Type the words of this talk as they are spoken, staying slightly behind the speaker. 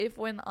if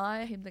when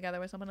I came together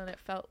with someone and it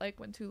felt like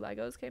when two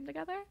Legos came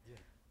together,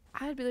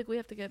 I'd be like, we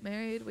have to get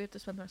married. We have to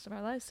spend the rest of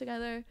our lives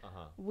together.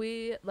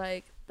 We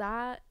like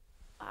that.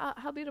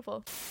 How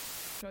beautiful.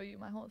 Show you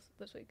my holes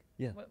this week.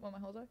 Yeah. What my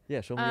holes are?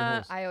 Yeah, show me your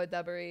holes. Io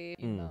Debery,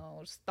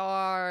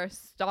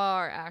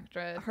 star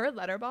actress. Her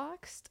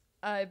Letterboxd.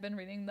 I've been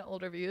reading the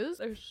old reviews.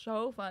 They're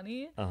so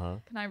funny.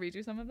 Can I read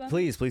you some of them?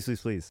 Please.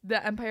 The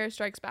Empire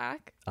Strikes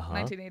Back,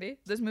 1980.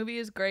 This movie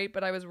is great,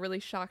 but I was really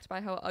shocked by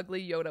how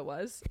ugly Yoda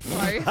was.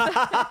 Sorry.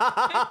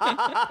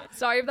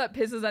 Sorry if that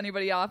pisses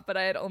anybody off, but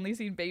I had only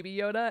seen Baby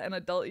Yoda, and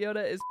adult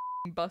Yoda is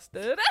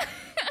busted.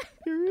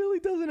 It really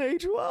doesn't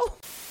age well.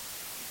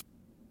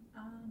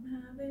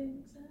 I'm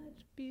having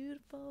such a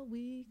beautiful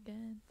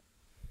weekend.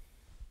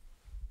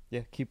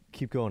 Yeah,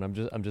 keep going.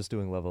 I'm just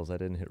doing levels. I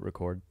didn't hit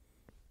record.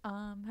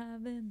 I'm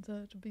having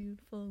such a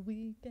beautiful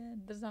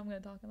weekend. This is how I'm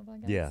going to talk on the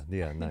podcast.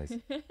 Yeah, nice.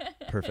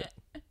 Perfect.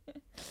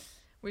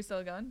 We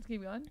still going?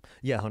 Keep going?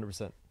 Yeah,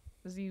 100%.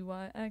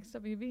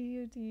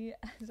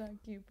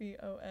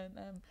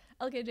 ZYXWVUTSIQPONM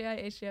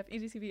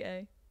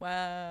LKJIHGFEDCBA.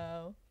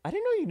 Wow. I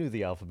didn't know you knew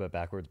the alphabet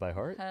backwards by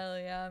heart. Hell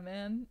yeah,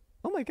 man.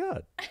 Oh my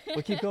god.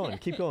 Well, keep going.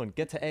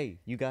 Get to A.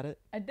 You got it?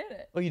 I did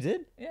it. Oh, you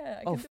did? Yeah,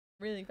 I can do it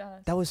really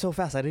fast. That was so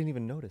fast. I didn't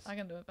even notice. I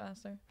can do it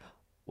faster.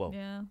 Whoa.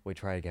 Yeah. Wait,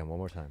 try again. One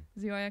more time.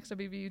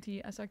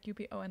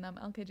 ZYXWVUTSIQPONM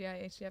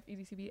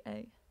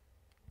LKJIHGFEDCBA.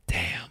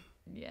 Damn.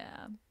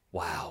 Yeah.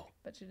 Wow.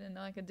 Bet you didn't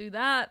know I could do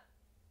that.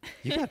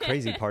 You got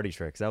crazy party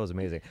tricks. That was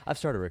amazing. I've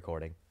started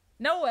recording.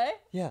 No way.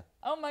 Yeah.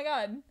 Oh my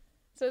god.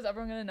 So is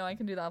everyone going to know I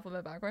can do the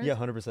alphabet backwards? Yeah,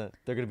 100%.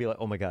 They're going to be like,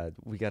 oh my god,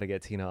 we got to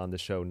get Tina on the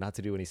show, not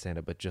to do any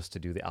stand-up, but just to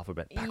do the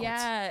alphabet backwards.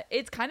 Yeah,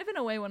 it's kind of in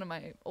a way one of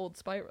my old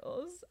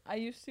spirals. I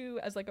used to,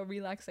 as like a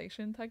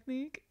relaxation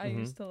technique, I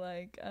used to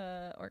like,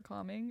 or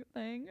calming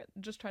thing,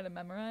 just try to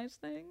memorize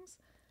things.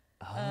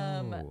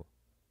 Oh.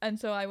 And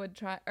so I would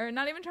try, or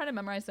not even try to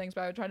memorize things,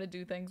 but I would try to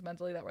do things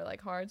mentally that were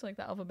like hard, so like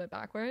the alphabet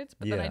backwards.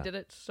 But then I did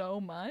it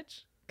so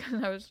much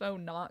because I was so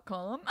not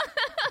calm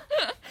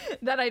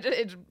that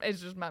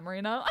it's just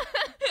memory now.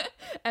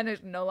 And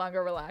it's no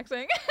longer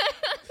relaxing.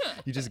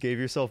 You just gave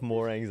yourself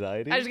more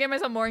anxiety? I just gave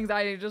myself more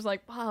anxiety, just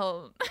like,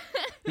 wow.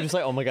 You're just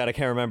like, oh my god, I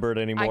can't remember it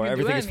anymore.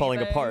 Everything is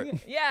falling apart.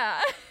 Yeah.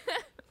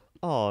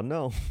 Oh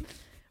no.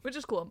 Which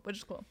is cool.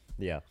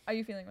 Yeah. Are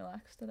you feeling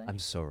relaxed today? I'm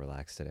so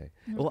relaxed today.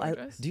 Well,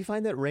 do you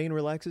find that rain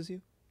relaxes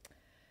you?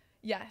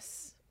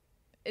 Yes.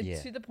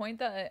 It's to the point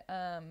that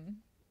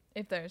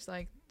if there's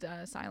like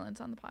silence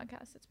on the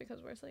podcast, it's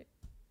because we're asleep.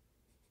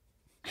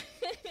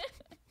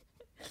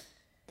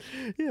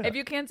 Yeah. If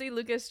you can't see,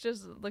 Lucas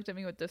just looked at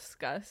me with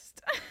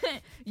disgust.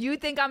 You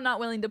think I'm not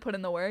willing to put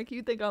in the work?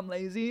 You think I'm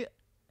lazy?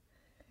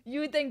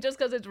 You think just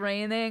because it's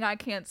raining, I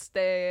can't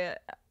stay?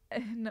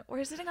 And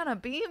we're sitting on a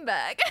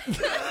beanbag.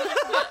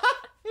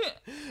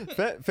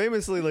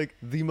 Famously, like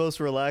the most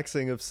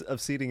relaxing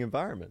of seating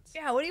environments.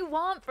 Yeah, what do you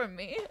want from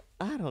me?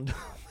 I don't know.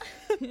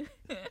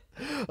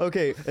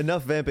 Okay,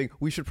 enough vamping.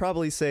 We should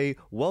probably say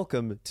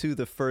welcome to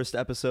the first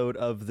episode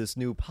of this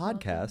new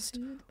podcast.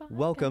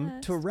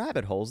 Welcome to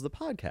Rabbit Holes, the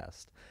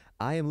podcast.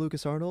 I am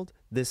Lucas Arnold.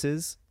 This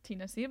is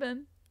Tina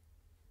Sieben.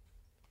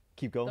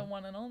 Keep going. The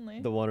one and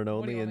only. The one and only,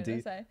 what do you want me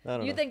indeed. to say? I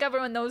don't know. Think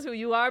everyone knows who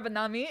you are, but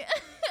not me?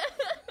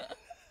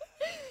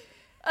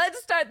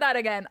 Let's start that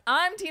again.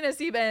 I'm Tina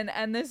Sieben,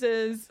 and this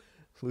is...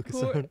 Lucas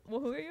Arnold.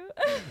 Who are you?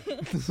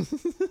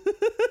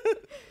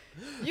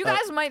 You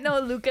guys might know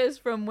Lucas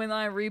from when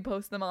I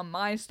repost them on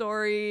my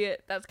story.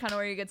 That's kind of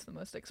where he gets the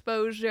most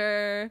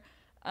exposure.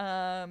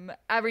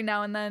 Every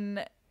now and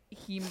then,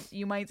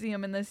 you might see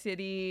him in the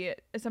city.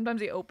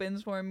 Sometimes he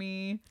opens for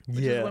me,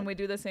 which is when we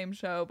do the same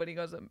show, but he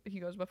goes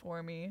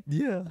before me.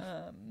 Yeah.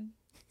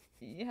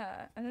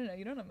 Yeah, I don't know.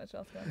 You don't have much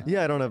else going on.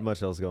 Yeah, I don't have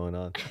much else going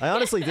on. I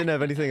honestly didn't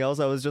have anything else.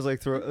 I was just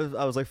like,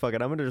 I was like, fuck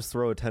it. I'm gonna just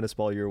throw a tennis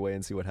ball your way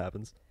and see what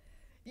happens.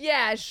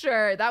 Yeah,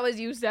 sure. That was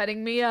you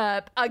setting me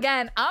up.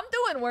 Again, I'm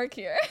doing work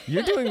here.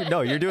 You're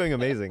doing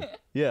amazing.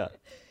 Yeah.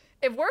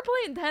 If we're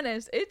playing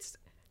tennis, it's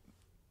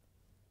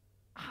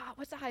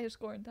what's the highest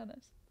score in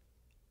tennis?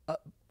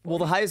 Well,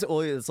 the highest,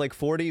 it's like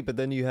 40, but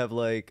then you have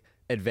like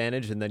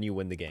advantage and then you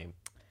win the game.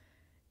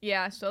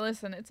 Yeah, so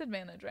listen, it's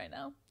advantage right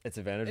now. It's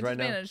advantage it's right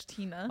advantage, now?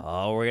 Tina.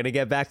 Oh, we're going to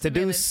get back to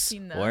deuce.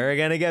 Tina. We're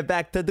going to get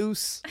back to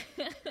deuce.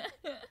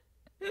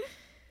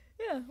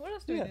 Yeah, what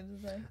else do we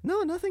need to say?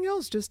 No, nothing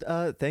else. Just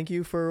thank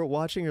you for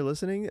watching or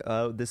listening.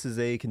 This is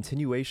a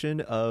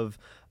continuation of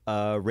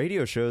a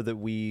radio show that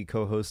we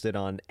co-hosted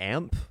on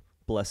AMP.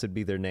 Blessed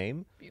be their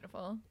name.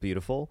 Beautiful.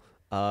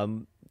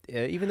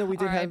 Even though we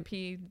did have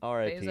R.I.P.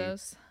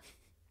 Bezos.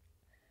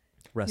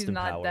 Rest in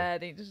power. He's not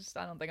dead.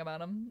 I don't think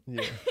about him.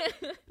 Yeah.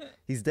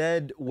 He's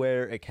dead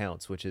where it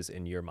counts, which is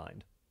in your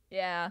mind.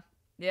 Yeah.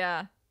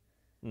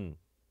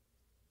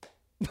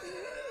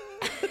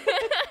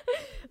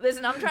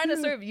 Listen, I'm trying to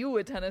serve you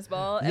a tennis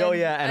ball. And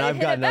I've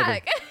got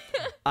nothing. Back.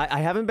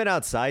 I haven't been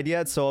outside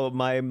yet, so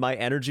my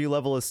energy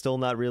level is still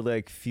not really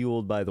like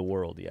fueled by the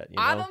world yet. You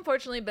know? I've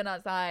unfortunately been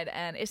outside,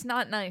 and it's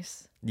not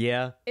nice.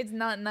 Yeah. It's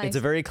not nice. It's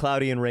a very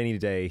cloudy and rainy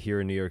day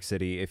here in New York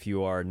City if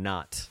you are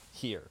not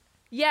here.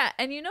 Yeah,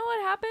 and you know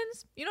what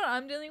happens? You know what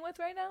I'm dealing with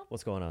right now?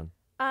 What's going on?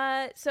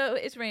 So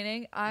it's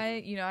raining.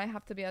 I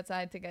have to be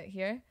outside to get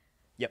here.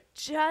 Yep.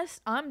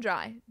 I'm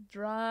dry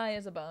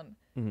as a bone.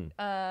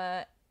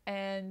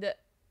 And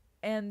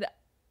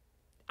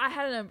I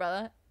had an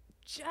umbrella.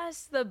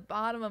 Just the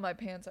bottom of my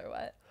pants are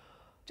wet.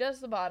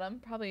 Just the bottom.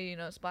 Probably,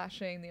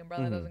 splashing. The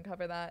umbrella doesn't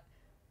cover that.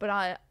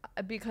 But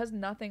because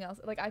nothing else,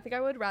 like, I think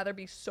I would rather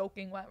be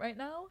soaking wet right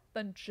now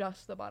than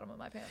just the bottom of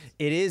my pants.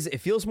 It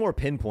feels more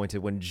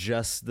pinpointed when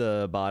just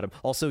the bottom.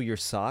 Also, your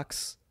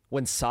socks.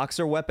 When socks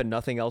are wet but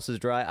nothing else is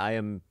dry,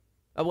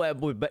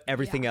 but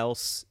everything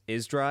else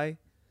is dry.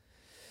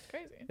 It's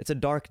crazy. It's a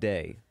dark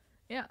day.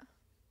 Yeah.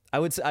 I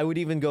would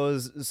even go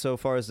so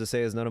far as to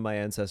say as none of my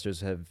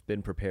ancestors have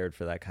been prepared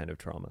for that kind of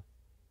trauma.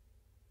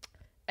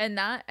 And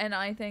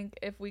I think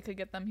if we could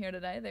get them here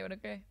today, they would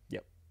agree.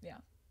 Yep. Yeah.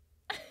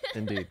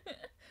 Indeed.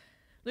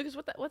 Lucas,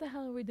 what the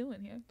hell are we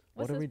doing here?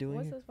 What are we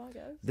doing here? What's this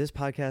podcast? This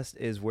podcast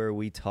is where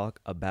we talk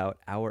about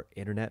our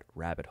internet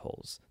rabbit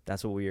holes.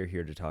 That's what we are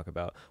here to talk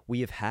about. We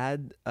have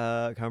had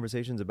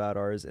conversations about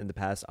ours in the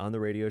past on the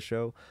radio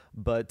show,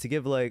 but to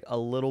give like a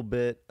little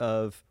bit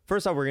of,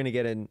 first off, we're gonna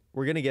get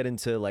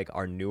into like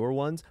our newer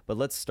ones, but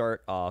let's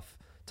start off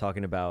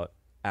talking about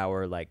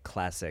our like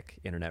classic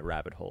internet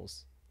rabbit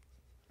holes.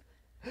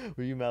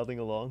 Were you mouthing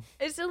along?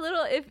 It's a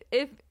little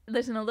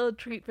listen, a little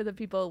treat for the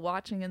people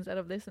watching instead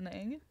of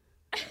listening.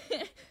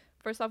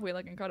 First off, we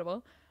look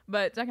incredible.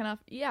 But second off,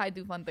 yeah, I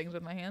do fun things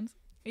with my hands.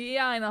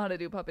 Yeah, I know how to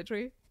do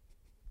puppetry.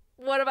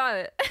 What about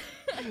it?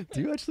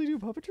 Do you actually do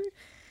puppetry?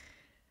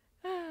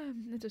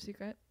 It's a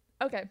secret.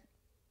 Okay.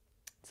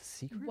 It's a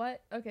secret?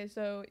 What? Okay,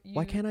 so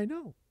Why can't I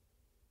know?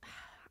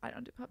 I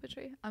don't do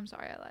puppetry. I'm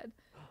sorry, I lied.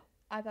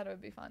 I thought it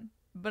would be fun.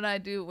 But I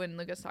do, when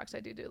Lucas talks,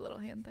 I do little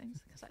hand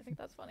things because I think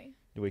that's funny.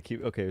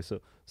 Okay,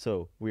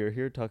 so we are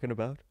here talking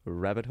about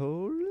rabbit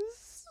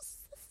holes.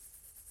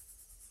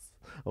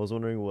 I was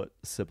wondering what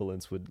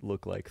sibilance would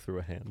look like through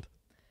a hand.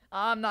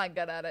 I'm not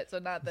good at it, so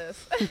not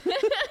this.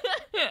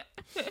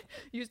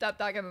 You stopped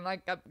talking and I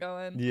kept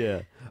going.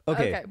 Yeah.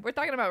 Okay, we're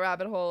talking about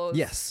rabbit holes.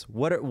 Yes.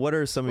 What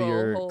are some of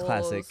your holes.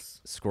 classic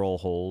scroll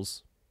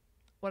holes?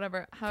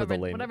 Whatever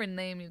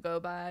name you go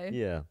by.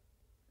 Yeah.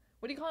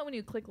 What do you call it when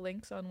you click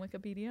links on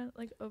Wikipedia,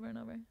 like over and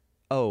over?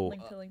 Oh.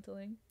 Link to link to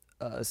link.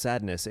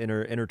 Sadness,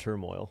 inner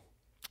turmoil.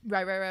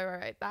 Right.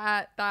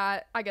 That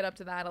I get up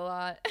to that a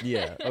lot.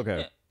 Yeah.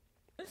 Okay.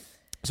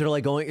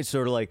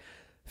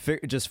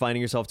 Just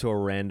finding yourself to a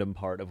random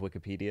part of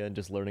Wikipedia and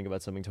just learning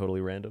about something totally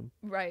random.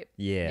 Right.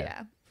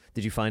 Yeah.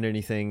 Did you find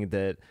anything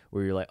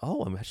where you're like,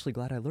 oh, I'm actually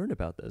glad I learned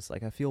about this.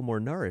 Like, I feel more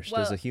nourished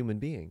as a human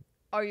being.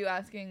 Are you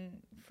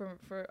asking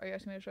are you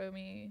asking me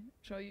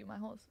to show you my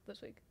holes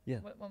this week? Yeah.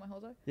 What my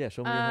holes are? Yeah,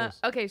 show me your holes.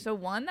 Okay, so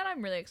one that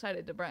I'm really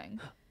excited to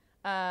bring.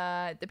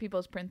 The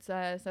People's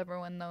Princess,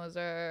 everyone knows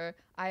her.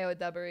 Io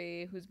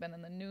Debary, who's been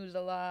in the news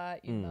a lot,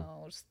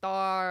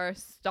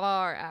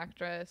 star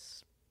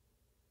actress.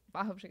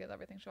 I hope she gets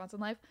everything she wants in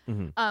life.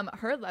 Mm-hmm.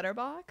 Her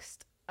Letterboxd,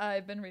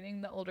 I've been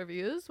reading the old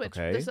reviews, which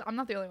I'm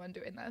not the only one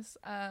doing this.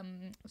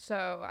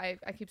 So I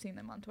keep seeing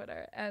them on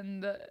Twitter,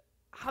 and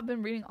I've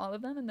been reading all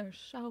of them, and they're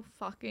so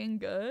fucking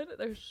good.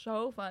 They're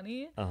so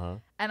funny.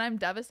 And I'm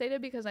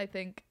devastated because I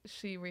think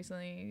she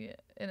recently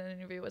in an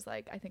interview was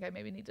like, I think I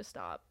maybe need to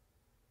stop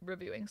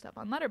reviewing stuff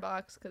on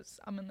Letterboxd because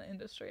I'm in the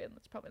industry and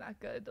it's probably not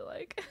good to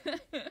like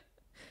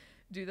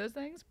do those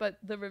things. But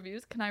the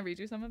reviews, can I read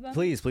you some of them?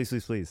 Please.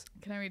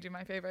 Can I read you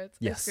my favorites?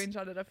 Yes. I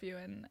screenshotted a few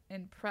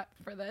in prep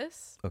for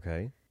this.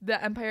 Okay.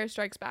 The Empire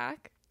Strikes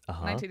Back.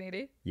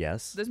 1980.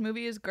 Yes. This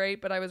movie is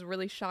great, but I was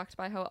really shocked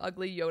by how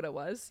ugly Yoda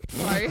was.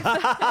 Sorry.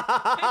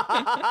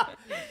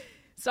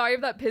 Sorry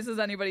if that pisses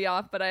anybody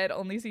off, but I had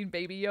only seen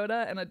Baby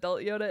Yoda, and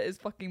adult Yoda is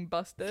fucking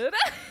busted.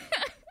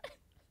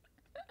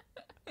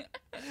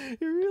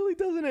 It really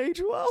doesn't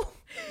age well.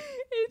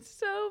 It's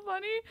so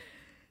funny.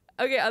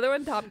 Okay, other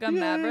one, Top Gun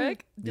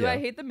Maverick. Do I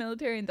hate the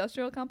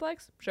military-industrial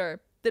complex?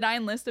 Sure. Did I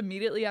enlist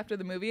immediately after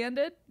the movie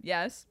ended?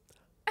 Yes.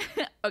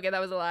 Okay,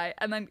 that was a lie.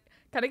 And then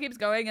kind of keeps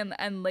going,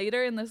 and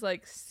later in this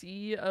like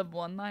sea of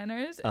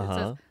one-liners, it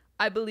says,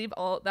 I believe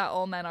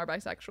all men are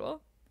bisexual.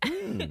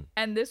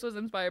 And this was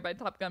inspired by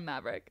Top Gun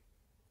Maverick.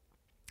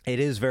 It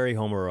is very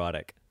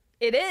homoerotic.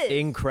 It is.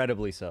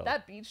 Incredibly so.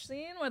 That beach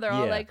scene where they're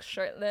all like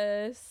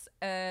shirtless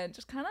and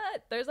just kind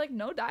of, there's like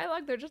no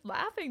dialogue. They're just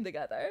laughing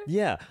together.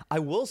 Yeah. I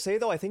will say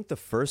though, I think the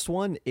first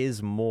one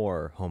is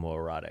more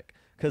homoerotic.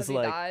 Because he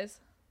dies.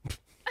 Because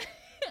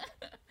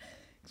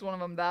one of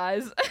them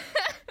dies.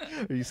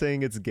 Are you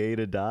saying it's gay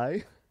to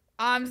die?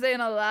 I'm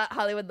saying a lot.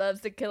 Hollywood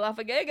loves to kill off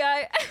a gay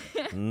guy.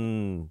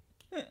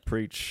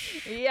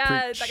 Preach.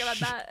 Yeah, Preach. talk about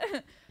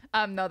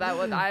that. No, that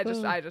was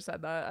I just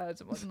said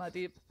that. It wasn't that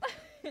deep.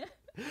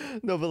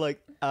 No, but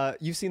like,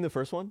 you've seen the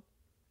first one?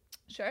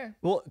 Sure.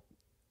 Well,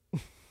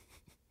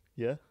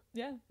 yeah.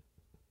 Yeah.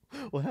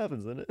 What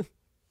happens in it?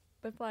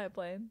 They fly a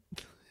plane.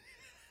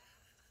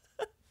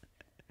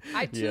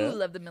 I too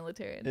love the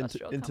military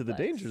industrial into the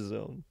danger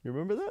zone. You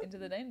remember that? Into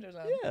the danger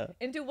zone. Yeah.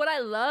 Into what I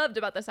loved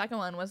about the second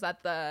one was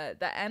that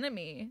the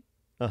enemy.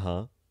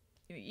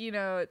 You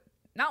know,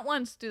 not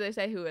once do they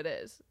say who it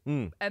is.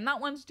 Mm. And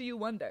not once do you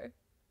wonder.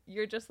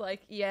 You're just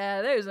like,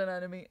 yeah, there's an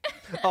enemy.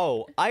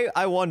 Oh,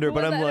 I wonder, Who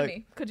but was I'm the like,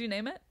 enemy? Could you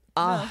name it?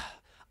 I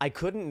No.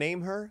 couldn't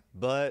name her,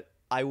 but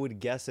I would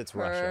guess it's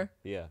Russia. Her.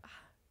 Yeah.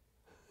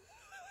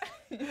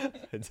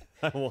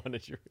 I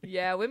wanted your.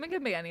 Yeah, women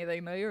can be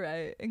anything. No, you're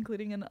right,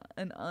 including an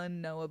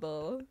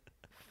unknowable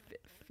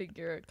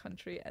figure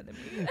country enemy.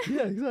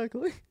 Yeah,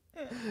 exactly.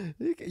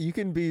 You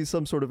can be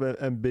some sort of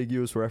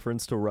ambiguous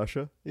reference to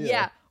Russia.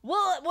 Yeah.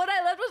 Well, what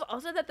I loved was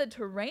also that the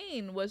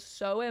terrain was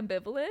so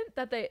ambivalent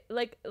that they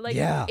like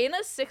Yeah. in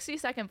a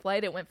 60-second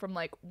flight, it went from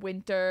like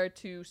winter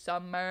to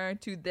summer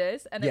to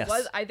this, and Yes.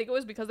 I think it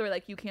was because they were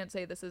like, you can't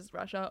say this is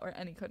Russia or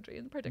any country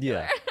in particular.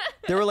 Yeah.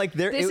 They were like,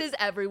 this is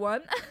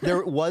everyone.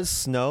 there was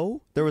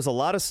snow. There was a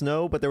lot of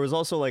snow, but there was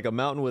also like a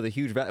mountain with a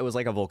huge. It was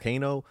like a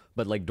volcano,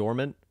 but like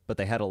dormant. But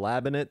they had a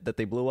lab in it that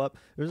they blew up.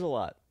 There's a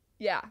lot.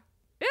 Yeah.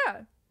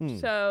 Yeah.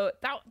 So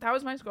that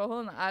was my scroll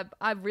hole, and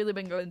I've really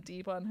been going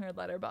deep on her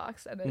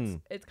letterbox,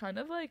 and it's kind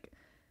of like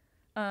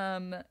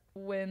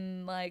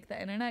when like the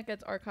internet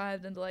gets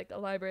archived into like a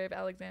library of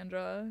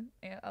Alexandria.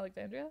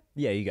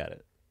 Yeah, you got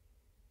it.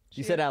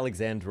 You said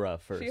Alexandra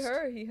first. She,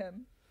 her, or he,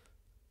 him?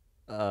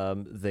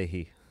 They,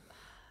 he.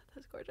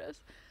 That's gorgeous.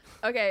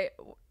 Okay,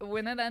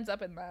 when it ends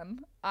up in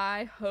them,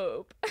 I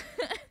hope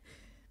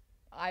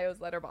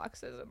Io's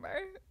letterbox is in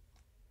there.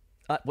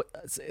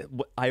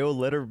 IO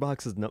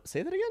letterboxes. No,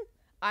 say that again.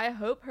 I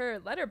hope her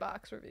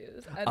letterbox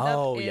reviews end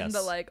up in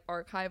the like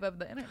archive of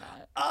the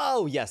internet.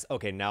 Oh yes.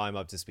 Okay, now I'm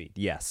up to speed.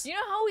 Yes. You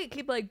know how we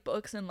keep like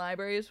books in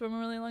libraries from a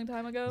really long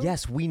time ago?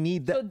 Yes, we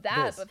need that. So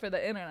that, but for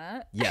the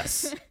internet.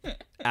 Yes.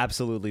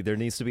 Absolutely. There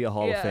needs to be a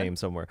Hall of Fame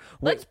somewhere.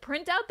 Let's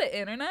print out the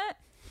internet,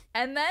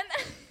 and then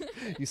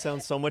you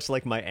sound so much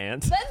like my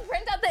aunt. Let's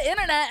print out the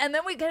internet, and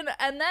then we can,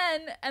 and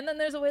then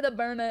there's a way to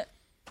burn it.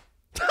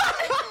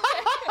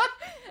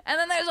 And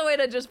then there's a way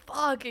to just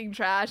fucking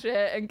trash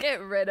it and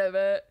get rid of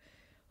it.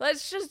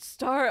 Let's just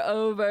start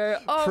over.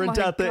 Oh Print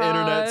my out the God.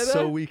 internet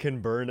so we can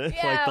burn it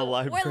like the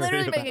library. We're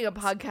literally making a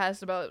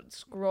podcast about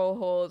scroll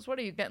holes. What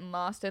are you getting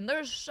lost in?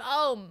 There's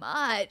so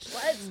much.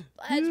 Let's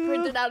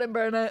print it out and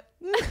burn it.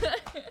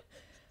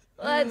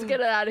 Let's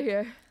get it out of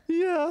here.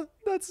 Yeah,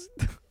 that's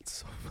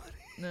so funny.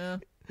 No.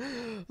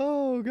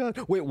 Oh God.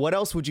 Wait, what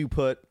else would you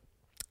put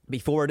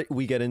before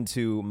we get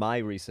into my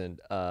recent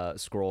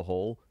scroll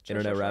hole,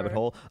 internet rabbit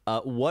hole?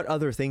 What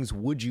other things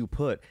would you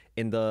put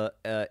in the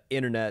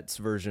internet's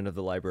version of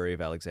the Library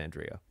of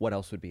Alexandria? What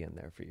else would be in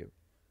there for you?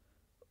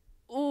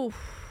 Oof.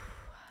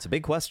 It's a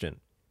big question.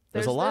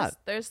 There's a lot.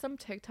 There's some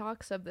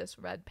TikToks of this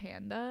red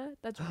panda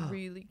that's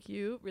really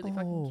cute, really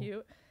fucking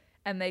cute.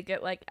 And they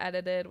get like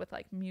edited with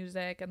like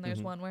music, and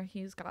there's one where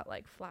he's got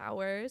like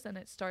flowers, and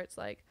it starts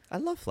like I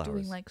love flowers.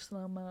 Doing like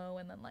slow-mo,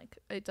 and then like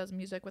it does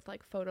music with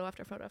like photo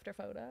after photo after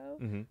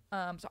photo.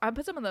 So I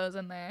put some of those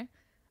in there.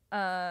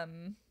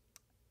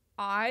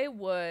 I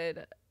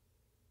would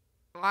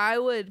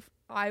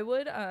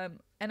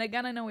and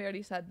again, I know we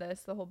already said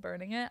this, the whole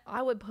burning it.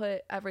 I would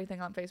put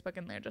everything on Facebook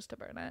in there just to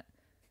burn it.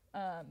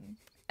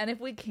 And if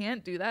we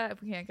can't do that,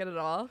 if we can't get it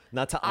all,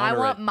 not to honor I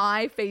want it.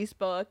 my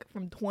Facebook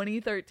from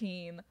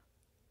 2013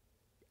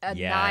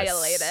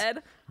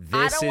 annihilated.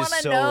 I This don't want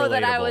to so know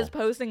that I relatable. was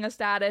posting a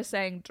status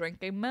saying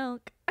drinking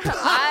milk.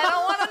 I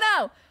don't want to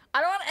know.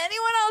 I don't want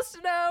anyone else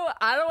to know.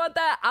 I don't want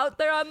that out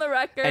there on the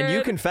record. And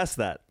you confess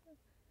that.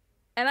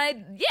 And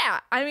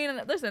I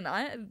mean, listen,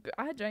 I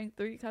drank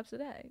 3 cups a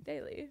day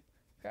daily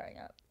growing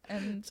up,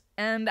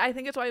 and I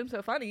think it's why I'm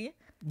so funny.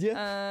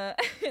 Yeah.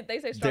 They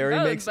say strong Dairy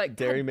bones, makes- but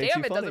dairy God makes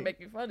damn, you it funny. doesn't make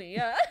you funny.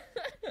 Yeah.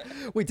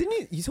 Wait,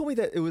 didn't you told me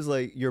that it was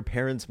like your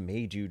parents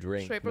made you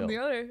drink Straight from milk. the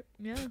other.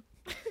 Yeah.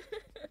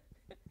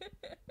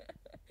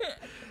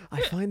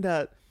 I find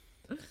that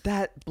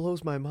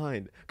blows my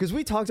mind, because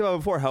we talked about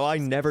before how I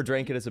never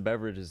drank it as a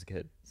beverage as a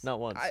kid, not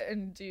once.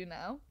 And do you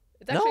now?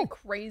 It's No. actually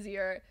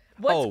crazier.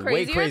 What's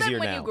way crazier crazier than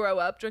when now. you grow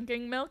up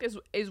drinking milk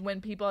is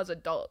when people as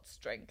adults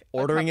drink.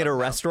 Ordering cup at a of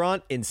milk.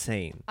 restaurant,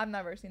 insane. I've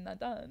never seen that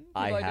done.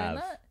 I People are have. doing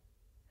that.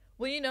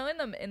 Well, you know, in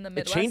the It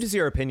Midwest, changes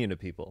your opinion of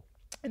people.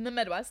 in the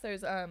Midwest,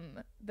 there's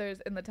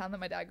in the town that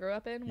my dad grew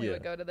up in, we Yeah.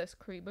 would go to this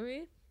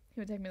creamery. He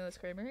would take me to this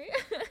creamery,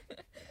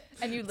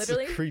 and you It's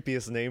literally. the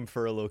creepiest name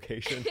for a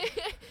location.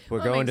 We're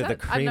Well, it going to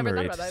makes the sense. I've never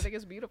creamery. thought about that. I think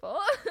it's beautiful.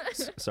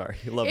 Sorry,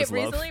 love It is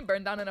love. recently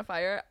burned down in a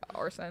fire.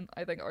 Arson.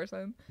 I think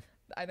arson.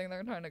 I think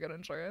they're trying to get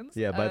insurance.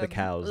 Yeah, by the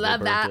cows. They Love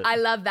burnt that. it. I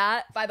love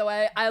that. By the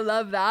way, I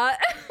love that.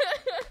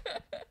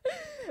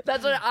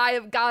 That's what I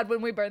have. God,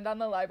 when we burn down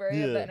the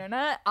library of the Yeah.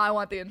 internet, I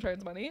want the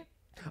insurance money.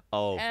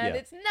 Oh, And yeah.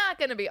 it's not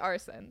going to be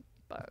arson,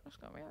 but it's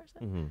going to be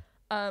arson.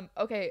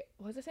 Okay,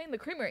 what was I saying? The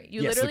creamery.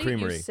 You Yes, the literally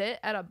creamery. you sit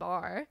at a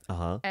bar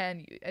Uh-huh.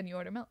 and you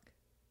order milk.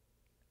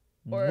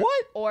 Or,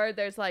 What? Or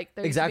there's like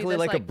there used to be Exactly this,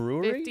 like a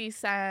brewery? 50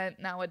 cent,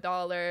 now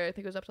 $1. I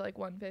think it was up to like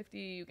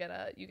 150.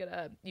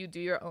 You do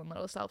your own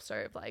little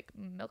self-serve like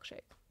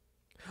milkshake.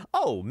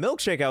 Oh,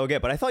 milkshake I would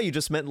get, but I thought you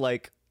just meant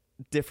like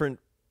different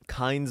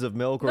kinds of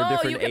milk or No,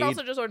 different you can age.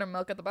 also just order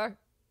milk at the bar.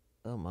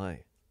 Oh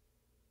my.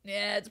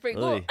 Yeah, it's pretty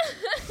cool. Oy.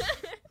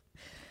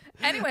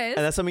 Anyways,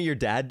 And that's something your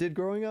dad did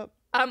growing up?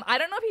 I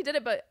don't know if he did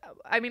it, but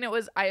I mean,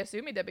 I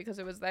assume he did because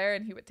it was there,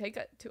 and he would take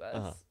it to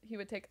us. He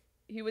would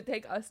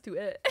take us to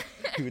it.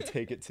 He would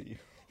take it to you.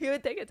 He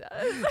would take it to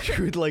us.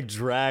 He would like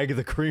drag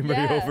the creamery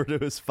over to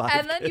his 5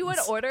 And then kids. you would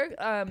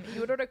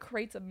order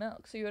crates of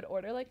milk. So you would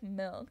order like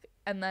milk,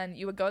 and then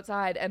you would go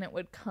outside, and it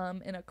would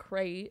come in a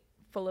crate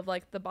full of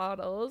like the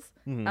bottles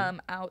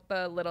out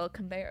the little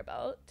conveyor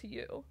belt to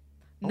you.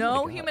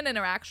 No human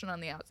interaction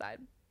on the outside.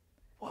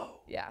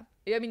 Whoa. Yeah.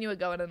 I mean, you would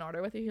go in and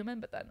order with a human,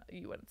 but then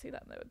you wouldn't see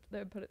them. They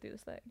would put it through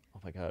this thing.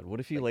 Oh my God. What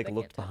if you like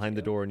looked can't touch behind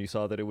the you. door and you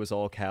saw that it was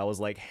all cows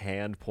like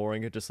hand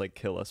pouring it, just like,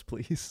 kill us,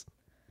 please?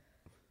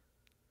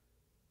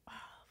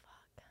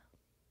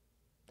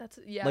 That's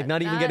like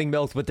not even getting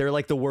milked, but they're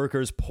like the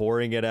workers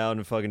pouring it out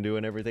and fucking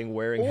doing everything,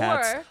 wearing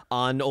hats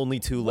on only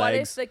 2 legs. What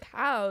if the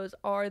cows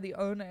are the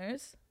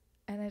owners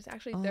and it's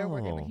actually they're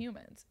working with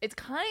humans? It's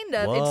kind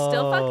of it's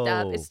still fucked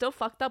up. It's still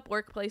fucked up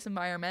workplace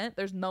environment.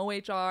 There's no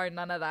HR,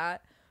 none of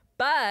that.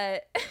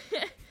 But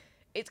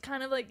it's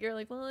kind of like you're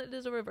like, well, it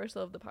is a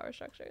reversal of the power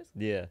structures.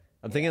 Yeah.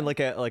 I'm thinking like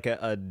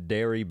a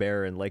dairy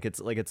baron, like it's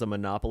a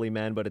monopoly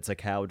man, but it's a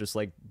cow just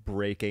like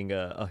breaking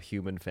a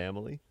human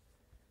family.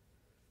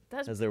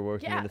 As they're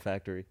working in the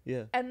factory.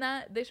 Yeah. And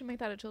that they should make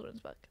that a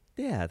children's book.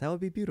 Yeah, that would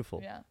be beautiful.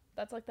 Yeah.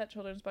 That's like that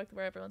children's book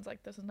where everyone's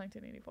like, this is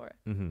 1984.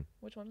 Mm-hmm.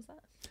 Which one is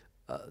that?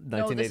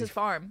 No, this is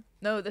Farm.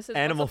 No, this is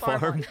Animal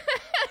Farm.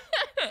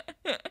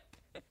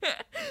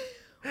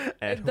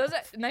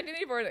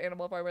 1984 and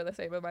Animal Farm are the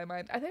same in my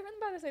mind. Are they written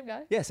by the same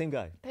guy? Yeah, same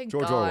guy. Thank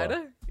George God.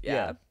 Orwell.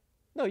 Yeah.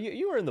 No,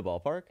 you were in the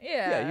ballpark.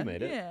 Yeah. Yeah, you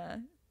made it. Yeah.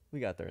 We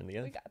got there in the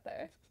end. We got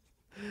there.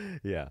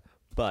 Yeah.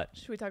 But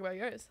should we talk about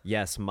yours?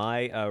 Yes,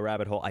 my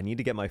rabbit hole. I need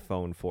to get my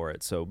phone for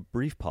it. So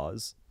brief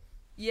pause.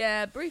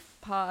 Yeah, brief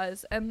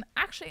pause. And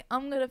actually,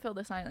 I'm going to fill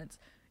the silence.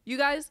 You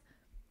guys.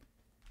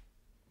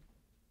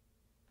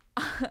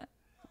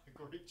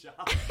 Great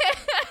job.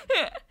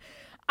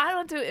 I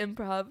don't do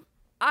improv.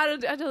 I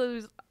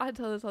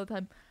tell this all the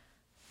time.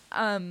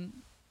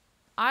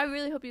 I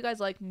really hope you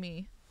guys like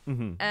me.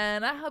 Mm-hmm.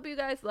 And I hope you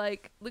guys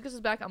like Lucas is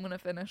back. I'm going to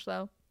finish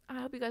though. I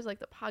hope you guys like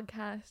the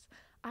podcast.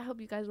 I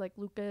hope you guys like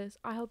Lucas.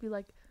 I hope you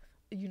like,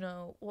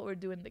 what we're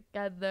doing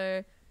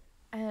together.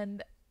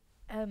 And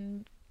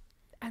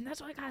that's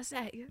what I gotta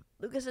say.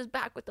 Lucas is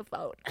back with the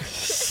phone.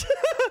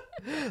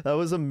 That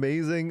was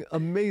amazing.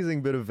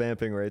 Amazing bit of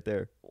vamping right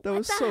there. That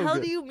was so good. What the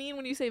hell do you mean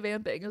when you say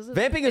vamping?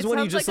 Vamping is when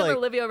you just like an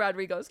Olivia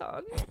Rodrigo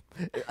song.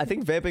 I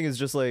think vamping is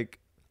just like,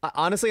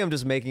 honestly, I'm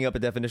just making up a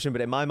definition,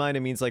 but in my mind, it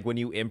means like when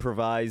you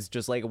improvise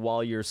just like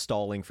while you're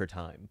stalling for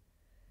time.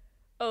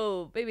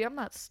 Oh, baby, I'm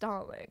not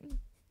stalling.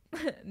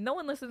 No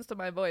one listens to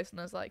my voice and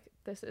is like,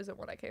 this isn't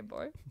what I came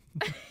for.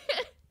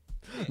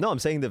 No, I'm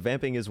saying that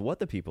vamping is what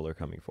the people are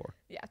coming for.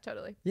 Yeah,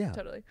 totally. Yeah,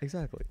 totally.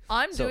 Exactly.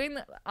 I'm doing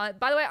by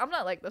the way, I'm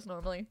not like this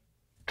normally.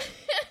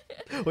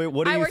 Wait,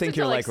 what do you think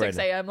you're like right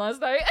now? 6 a.m.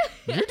 last night.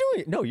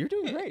 You're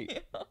doing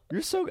great.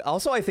 You're so,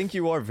 also, I think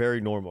you are very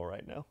normal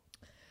right now.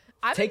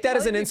 Take that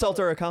as an insult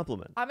or a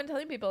compliment. I've been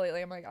telling people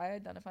lately, I'm like, I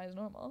identify as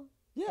normal.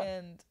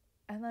 Yeah.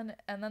 And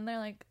then they're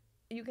like,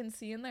 you can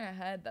see in their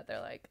head that they're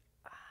like,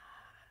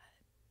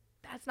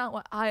 that's not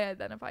what I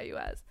identify you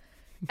as.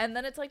 And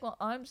then it's like, well,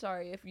 I'm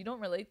sorry if you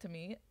don't relate to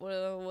me. What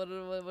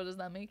does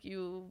that make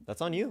you?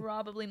 That's on you.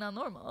 Probably not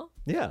normal.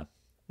 Yeah.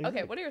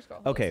 Okay, what are your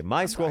scroll holes? Okay,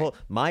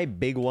 my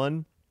big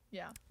one.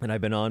 Yeah. And I've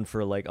been on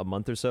for like a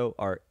month or so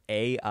are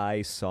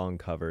AI song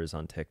covers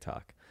on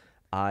TikTok.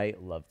 I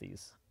love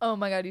these. Oh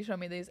my God, you showed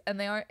me these, and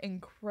they are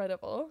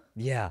incredible.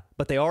 Yeah,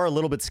 but they are a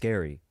little bit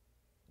scary.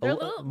 They're a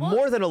little,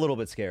 more than a little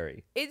bit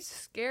scary. It's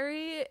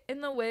scary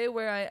in the way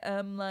where I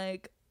am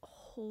like,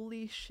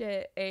 holy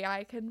shit,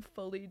 AI can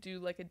fully do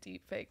like a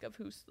deep fake of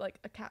who's like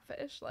a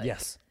catfish. Like,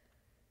 yes.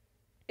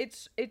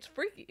 It's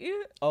freaky.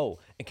 Oh,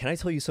 and can I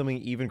tell you something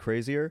even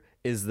crazier?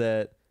 Is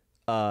that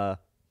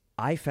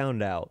I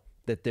found out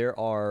that there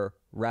are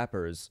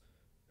rappers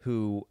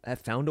who have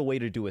found a way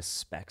to do a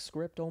spec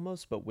script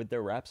almost, but with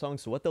their rap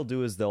songs. So what they'll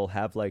do is they'll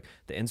have like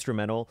the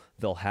instrumental,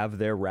 they'll have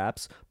their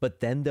raps, but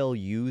then they'll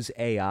use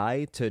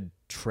AI to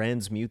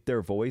transmute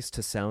their voice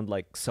to sound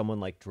like someone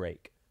like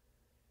Drake.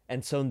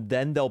 And so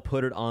then they'll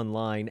put it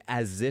online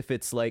as if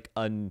it's like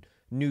a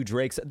new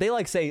Drake. They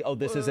like say, oh,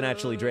 this isn't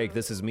actually Drake,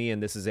 this is me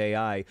and this is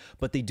AI,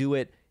 but they do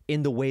it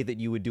in the way that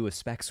you would do a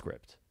spec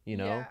script,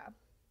 Yeah.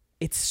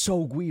 It's so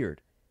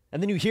weird.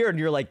 And then you hear it and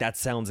you're like, that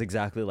sounds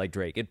exactly like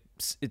Drake.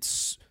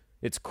 It's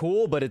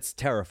cool, but it's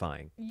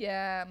terrifying.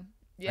 Yeah.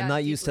 I'm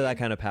not used to that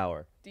kind of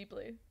power.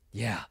 Deeply.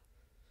 Yeah.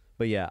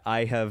 But yeah,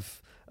 I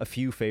have a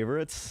few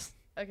favorites.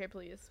 Okay,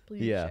 please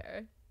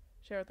share.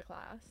 Share with the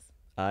class.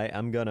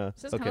 I'm gonna.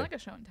 So it's kind of like a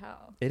show and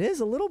tell. It is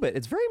a little bit.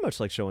 It's very much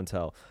like show and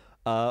tell.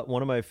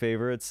 One of my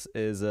favorites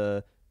is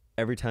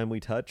Every Time We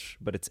Touch,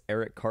 but it's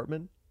Eric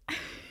Cartman.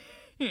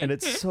 And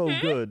it's so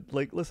good.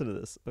 Like, listen to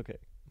this. Okay.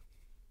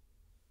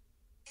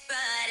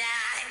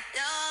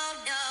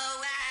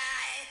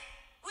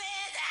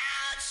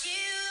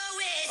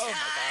 Oh my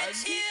God.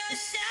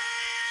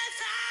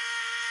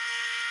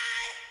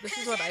 This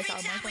is what I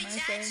sound like when I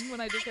sing, when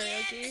I do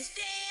karaoke.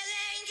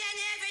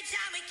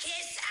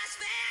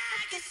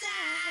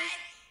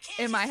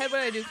 in my head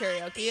when I do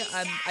karaoke,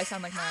 I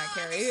sound like Mariah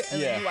Carey,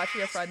 and then you watch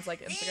your friend's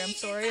like Instagram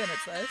story, and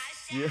it's this.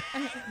 Yeah.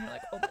 And you're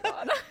like, oh my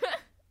god.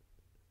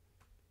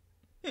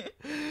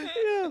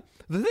 Yeah.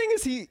 The thing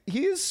is, he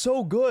is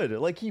so good.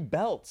 Like, he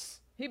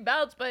belts. He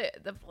belts,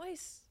 but the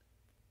voice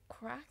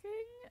cracking.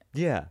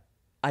 Yeah,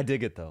 I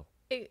dig it though.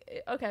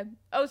 Okay.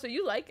 Oh, so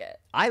you like it?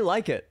 I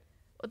like it.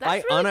 Well, that's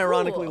I really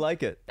unironically cool.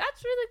 like it.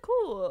 That's really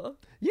cool.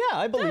 Yeah,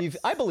 I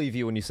believe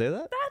you when you say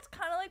that. That's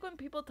kind of like when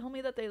people tell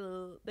me that they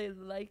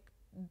like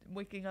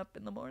waking up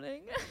in the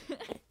morning,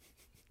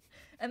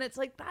 and it's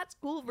like that's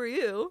cool for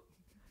you.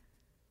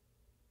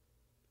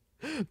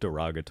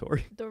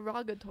 Derogatory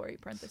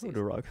Parentheses. So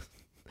derogatory.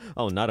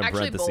 Oh, not in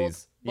Actually,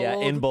 parentheses. bold, Yeah,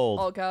 in bold.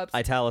 all caps.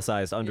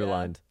 Italicized,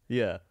 underlined.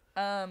 Yeah.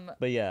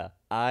 But yeah,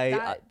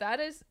 that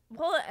is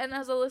well, and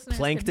as a listener,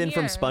 Plankton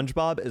from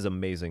SpongeBob is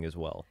amazing as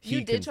well.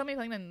 You did show me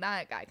Plankton.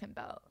 That guy can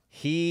belt.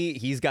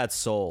 He's got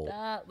soul.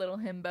 That little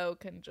himbo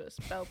can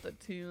just belt a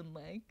tune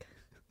like.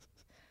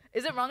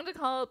 Is it wrong to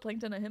call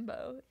Plankton a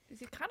himbo? Is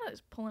he kind of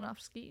just pulling off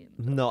schemes?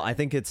 No, I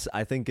think it's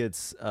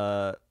inclusive.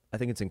 I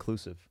think it's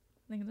inclusive.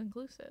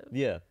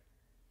 Yeah.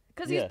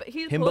 Because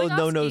he's Himbo pulling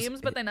off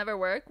schemes, but they never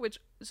work.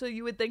 So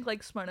you would think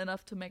like smart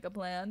enough to make a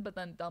plan, but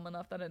then dumb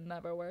enough that it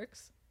never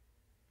works.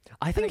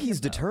 I think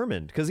he's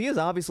determined because he is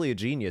obviously a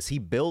genius. He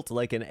built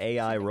like an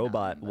AI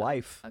robot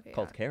wife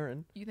called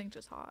Karen. You think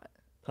just hot?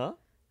 Huh?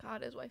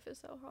 God, his wife is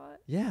so hot.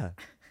 Yeah.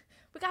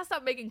 We gotta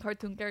stop making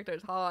cartoon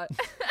characters hot.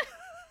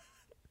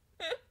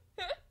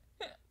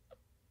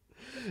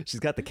 She's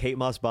got the Kate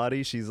Moss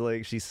body. She's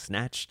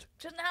snatched.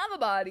 She doesn't have a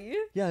body.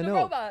 Yeah, she's I know.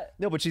 A robot.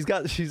 No, but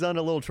she's on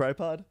a little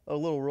tripod, a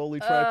little rolly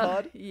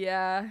tripod.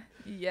 Yeah.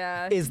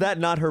 Is that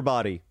not her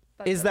body?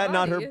 Is that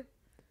not her?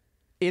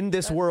 In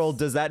this world,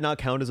 does that not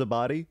count as a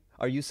body?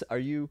 Are you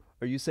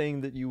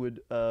saying that you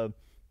would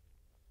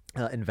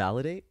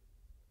invalidate?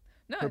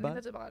 No, I think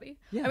that's a body.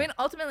 Yeah. I mean,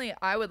 ultimately,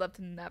 I would love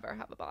to never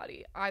have a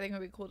body. I think it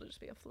would be cool to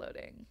just be a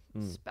floating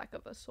speck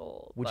of a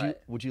soul.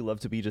 Would you love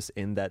to be just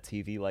in that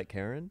TV like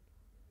Karen?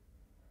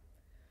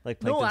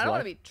 Like no, I don't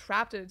want to be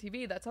trapped in a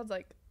TV. That sounds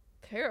like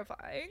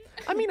terrifying.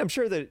 I mean, I'm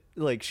sure that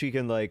like she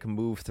can like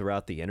move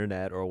throughout the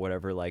internet or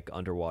whatever like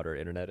underwater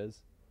internet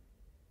is.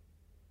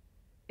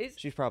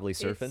 She's probably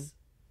surfing.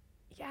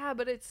 Yeah,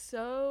 but it's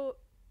so.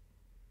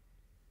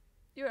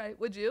 You're right.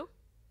 Would you?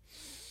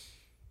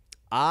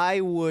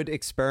 I would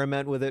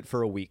experiment with it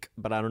for a week,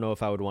 but I don't know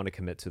if I would want to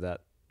commit to that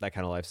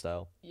kind of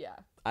lifestyle. Yeah.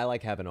 I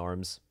like having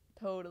arms.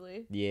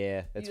 Totally.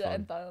 Yeah, it's fun.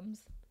 And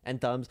thumbs.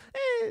 And thumbs.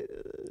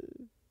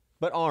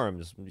 But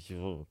arms.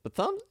 But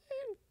thumbs?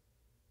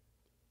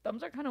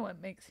 Thumbs are kind of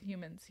what makes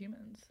humans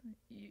humans.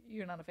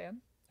 You're not a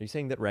fan? Are you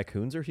saying that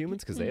raccoons are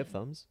humans because they have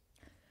thumbs?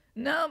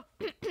 No,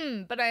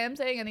 but I am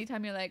saying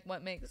anytime you're like,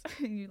 what makes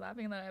you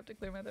laughing that I have to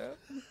clear my throat?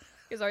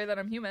 You're sorry that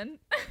I'm human.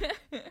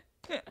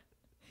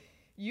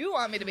 You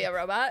want me to be a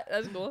robot?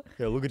 That's cool.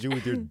 Yeah, look at you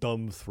with your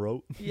dumb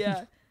throat.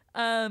 Yeah.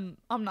 I'm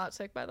not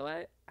sick, by the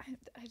way. I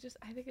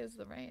think it's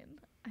the rain.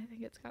 I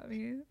think it's got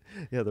me.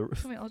 Yeah,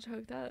 got me all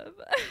choked up.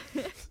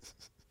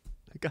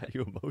 It got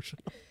you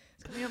emotional.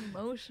 It's got me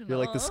emotional. You're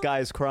like, the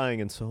sky's crying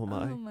and so am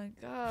I. Oh my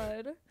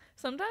god.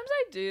 Sometimes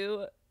I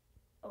do.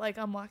 Like,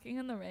 I'm walking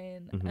in the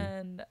rain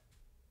and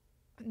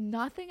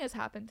nothing has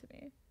happened to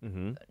me.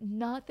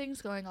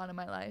 Nothing's going on in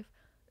my life.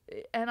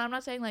 And I'm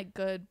not saying like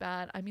good,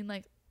 bad. I mean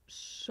like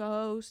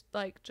so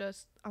like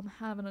just I'm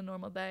having a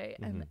normal day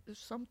and there's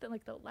something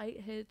like the light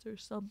hits or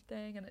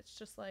something and it's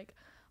just like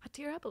I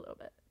tear up a little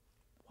bit.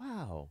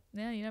 Wow.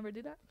 Yeah, you never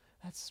do that?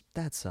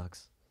 That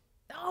sucks.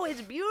 No,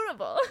 it's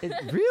beautiful.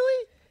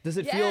 Really? Does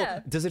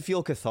it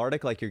feel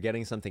cathartic like you're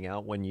getting something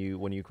out when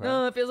you cry?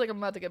 No, it feels like I'm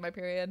about to get my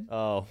period.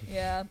 Oh.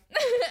 Yeah.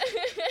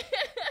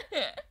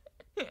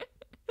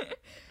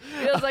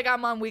 Feels like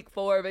I'm on week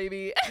 4,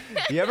 baby.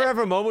 You ever have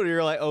a moment where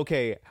you're like,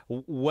 okay,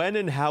 when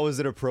and how is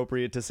it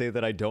appropriate to say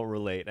that I don't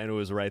relate? And it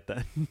was right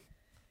then.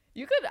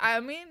 You could, I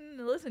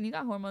mean, listen, you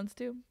got hormones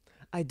too.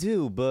 I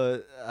do,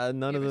 but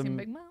none of them. Seen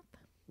Big Mouth?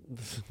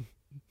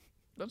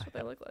 That's what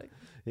they look like.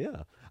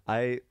 Yeah.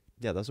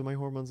 That's what my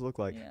hormones look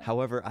like. Yeah.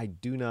 However, I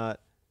do not.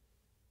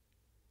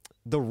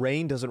 The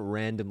rain doesn't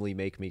randomly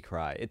make me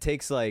cry. It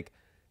takes like,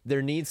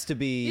 there needs to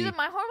be.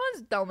 My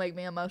hormones don't make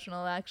me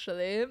emotional,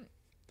 actually.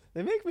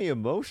 They make me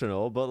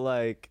emotional, but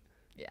like.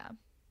 Yeah.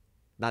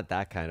 Not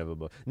that kind of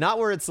emotion. Not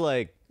where it's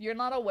like. You're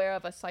not aware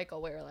of a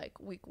cycle where like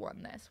week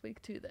 1 this,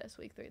 week 2 this,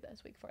 week 3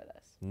 this, week 4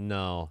 this.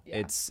 No, yeah.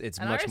 It's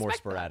much more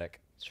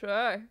sporadic. That.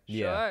 Sure.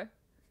 Yeah.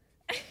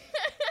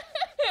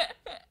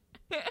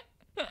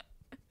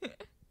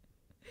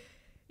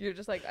 You're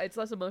just like, it's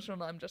less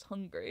emotional. I'm just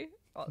hungry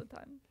all the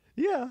time.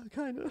 Yeah,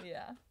 kind of.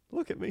 Yeah.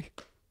 Look at me.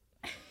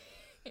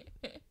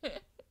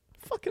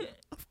 Fucking,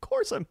 of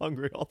course I'm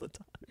hungry all the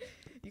time.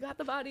 You got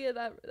the body of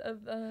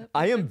that.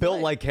 I am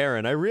built like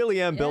Karen. I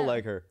really am built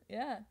like her.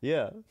 Yeah.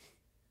 Yeah.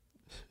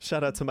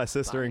 Shout out to my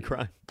sister in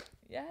crime.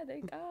 Yeah, there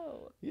you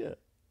go. Yeah.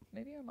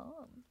 Maybe your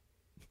mom.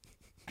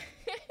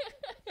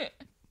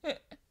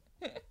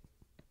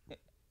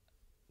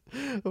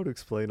 That would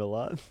explain a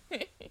lot.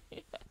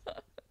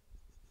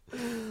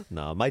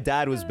 No, my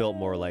dad was built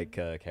more like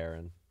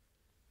Karen.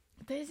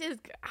 This is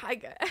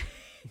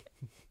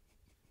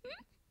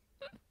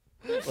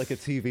Like a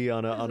TV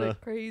on a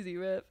crazy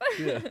rip.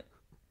 Yeah.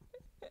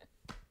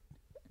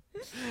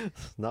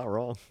 Not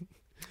wrong.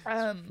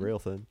 Real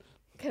thing.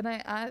 Can I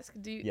ask,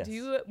 do Yes.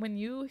 you when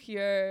you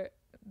hear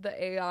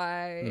the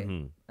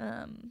AI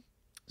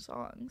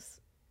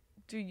songs,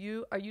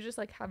 are you just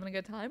like having a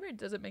good time, or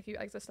does it make you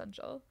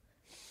existential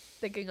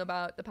thinking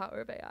about the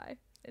power of AI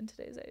in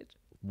today's age?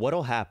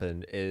 What'll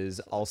happen is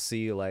I'll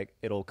see, like,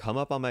 it'll come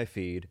up on my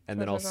feed, and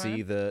then I'll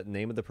see the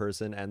name of the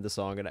person and the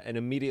song, and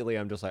immediately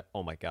I'm just like,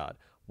 oh my god,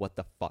 what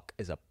the fuck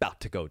is about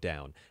to go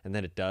down? And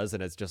then it does,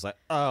 and it's just like,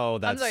 oh,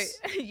 that's... I'm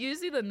sorry, you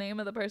see the name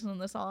of the person in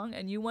the song,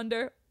 and you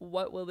wonder,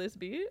 what will this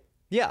be?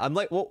 Yeah, I'm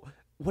like, well,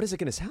 what is it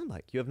going to sound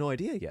like? You have no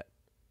idea yet.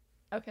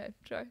 Okay,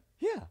 sure.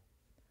 Yeah.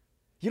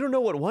 You don't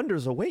know what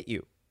wonders await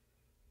you.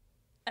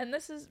 And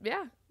this is,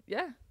 yeah.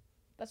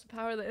 That's the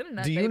power of the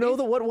internet. Do you know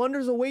what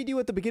wonders await you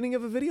at the beginning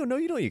of a video? No,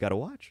 you don't. You got to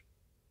watch.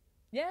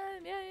 Yeah.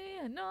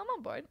 No, I'm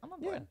on board.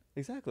 Yeah,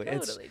 exactly.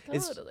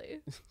 Totally.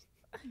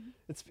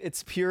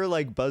 It's pure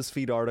like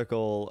BuzzFeed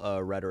article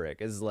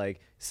rhetoric. Is like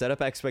set up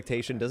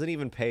expectation, doesn't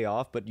even pay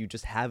off, but you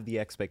just have the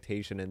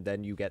expectation, and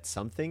then you get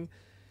something,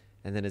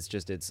 and then it's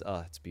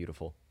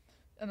beautiful.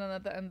 And then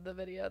at the end of the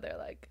video, they're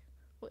like,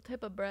 "What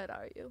type of bread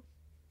are you?"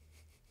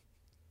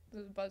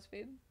 This is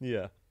BuzzFeed.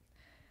 Yeah.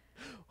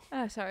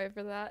 Sorry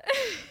for that.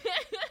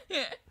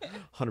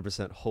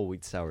 100% whole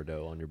wheat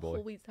sourdough on your boy.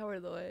 Whole wheat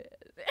sourdough.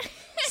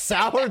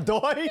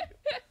 Sourdough?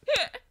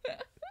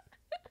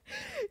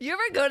 You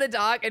ever go to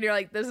doc and you're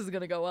like, this is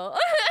gonna go well,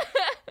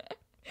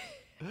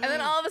 and then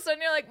all of a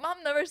sudden you're like, Mom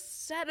never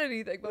said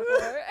anything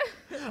before.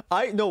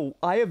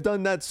 I have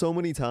done that so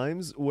many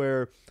times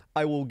where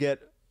I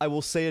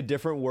will say a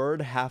different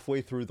word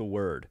halfway through the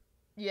word.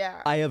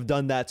 Yeah. I have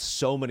done that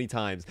so many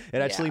times.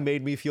 It actually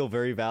made me feel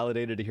very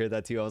validated to hear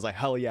that too. I was like,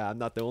 hell yeah, I'm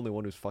not the only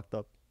one who's fucked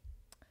up.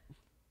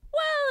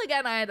 Well,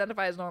 again, I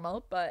identify as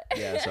normal, but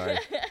yeah, sorry.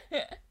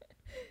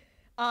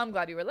 I'm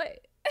glad you relate.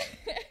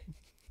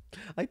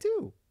 I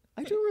do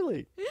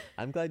relate.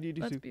 I'm glad you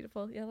do That's too.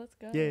 beautiful. Yeah, let's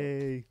go.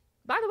 Yay.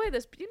 By the way,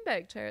 this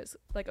beanbag chair is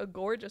like a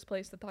gorgeous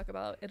place to talk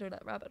about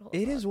internet rabbit holes.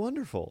 It is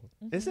wonderful,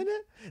 isn't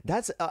it?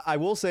 That's I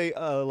will say,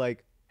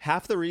 like,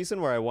 half the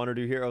reason where I wanted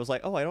to hear, I was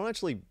like, oh, I don't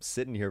actually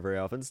sit in here very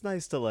often. It's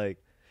nice to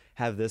like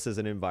have this as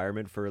an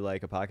environment for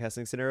like a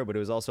podcasting scenario, but it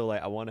was also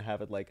like I want to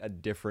have it like a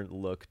different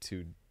look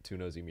to Two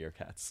Nosy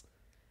Meerkats,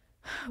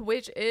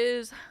 which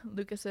is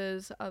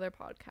Lucas's other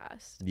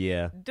podcast.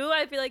 Yeah. Do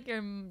I feel like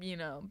you're,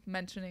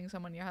 mentioning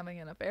someone you're having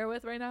an affair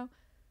with right now?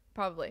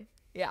 Probably.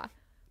 Yeah.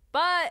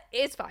 But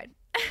it's fine.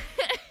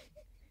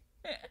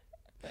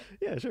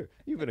 Yeah, sure.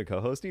 You've been a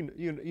co-host.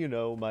 You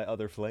know my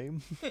other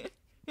flame.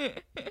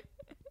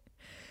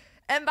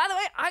 And by the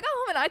way, I go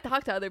home and I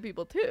talk to other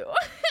people too.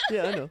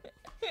 Yeah, I know.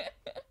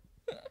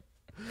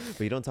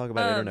 But you don't talk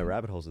about internet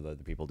rabbit holes with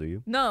other people, do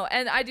you? No,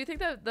 and I do think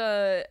that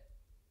the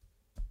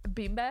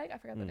beanbag, I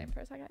forgot the name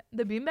for a second.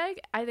 The beanbag,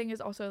 I think, is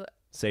also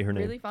Say her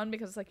name. really fun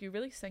because it's like you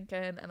really sink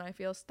in, and I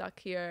feel stuck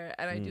here,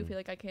 and I do feel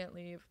like I can't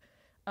leave.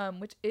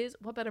 Which is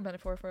what better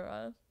metaphor for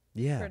an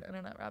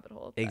internet rabbit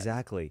hole?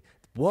 Exactly.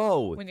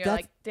 Whoa. When you're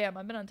like, damn,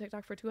 I've been on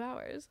TikTok for 2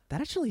 hours.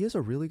 That actually is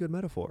a really good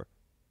metaphor.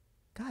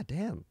 God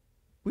damn.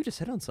 We just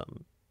hit on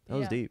something. That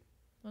was deep.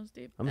 That was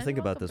deep. I'm going to think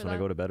about this when I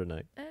go to bed at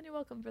night. And you're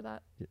welcome for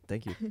that. Yeah,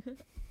 thank you.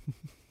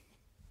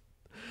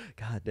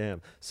 God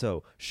damn.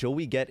 So, shall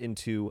we get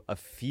into a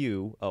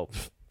few... Oh,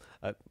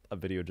 a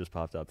video just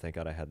popped up. Thank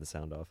God I had the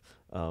sound off.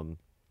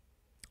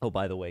 Oh,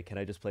 by the way, can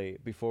I just play...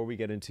 Before we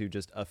get into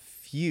just a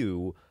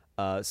few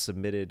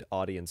submitted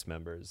audience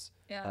members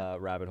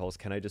rabbit holes,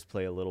 can I just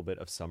play a little bit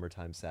of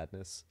Summertime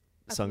Sadness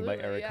sung by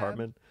Eric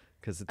Hartman?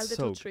 Because it's a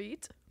little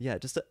treat. Yeah,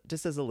 just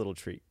as a little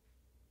treat.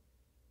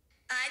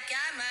 I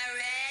got my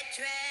red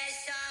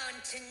dress on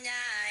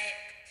tonight,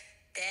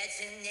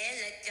 dancing in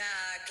the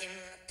dark in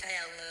the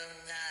pale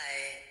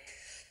moonlight.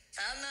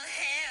 I'm a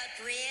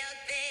hair real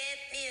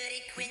big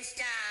beauty queen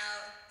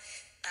style,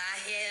 my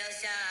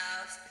heels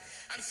off,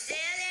 I'm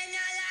selling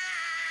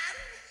alarm.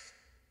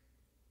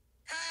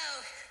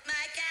 Oh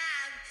my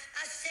God,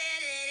 I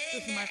said it.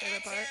 This is my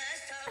favorite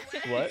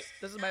part. What?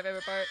 This is my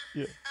favorite part.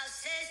 Yeah.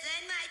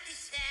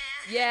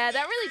 Yeah,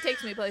 that really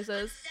takes me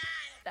places.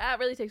 That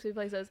really takes me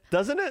places.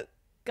 Doesn't it?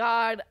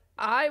 God,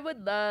 I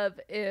would love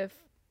if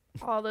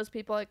all those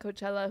people at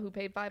Coachella who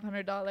paid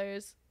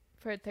 $500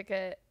 for a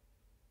ticket,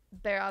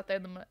 they're out there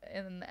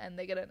and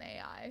they get an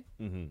AI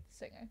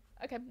singer.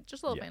 Okay,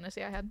 just a little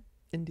fantasy I had.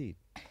 Indeed.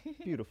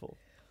 Beautiful.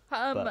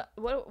 What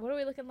are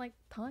we looking like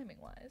timing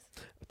wise?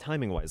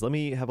 Timing wise, let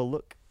me have a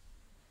look.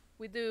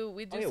 We do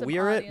Oh, yeah, some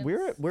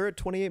we're at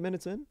 28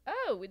 minutes in.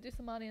 Oh, we do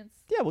some audience.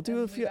 Yeah, we'll do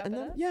a and few, and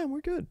then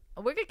we're good.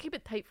 We're gonna keep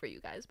it tight for you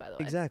guys, by the way.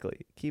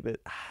 Exactly. Keep it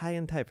high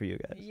and tight for you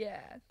guys.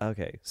 Yeah.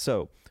 Okay,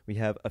 so we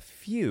have a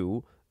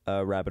few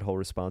rabbit hole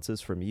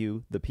responses from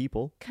you, the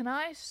people. Can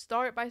I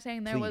start by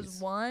saying there was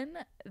one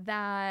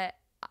that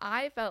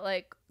I felt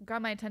like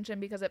got my attention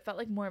because it felt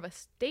like more of a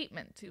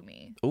statement to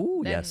me.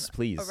 Oh, yes,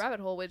 please. A rabbit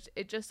hole, which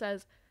it just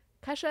says,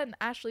 Kesha and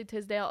Ashley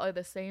Tisdale are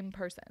the same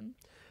person.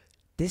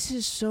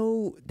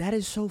 That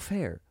is so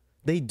fair.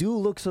 They do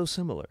look so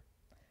similar.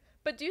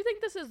 But do you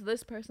think this is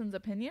this person's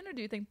opinion, or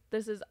do you think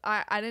this is,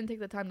 I didn't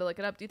take the time to look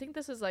it up. Do you think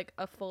this is like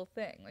a full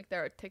thing? Like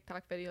there are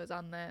TikTok videos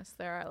on this.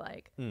 There are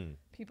like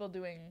people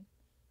doing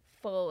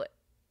full,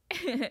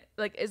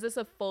 like, is this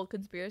a full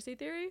conspiracy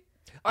theory?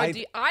 Or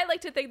I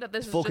like to think that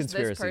this is just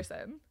this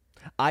person.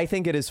 I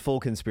think it is full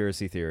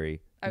conspiracy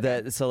theory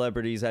that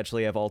celebrities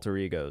actually have alter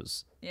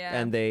egos. Yeah.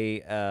 And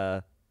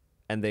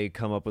they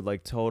come up with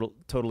like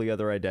totally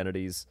other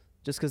identities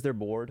just because they're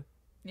bored.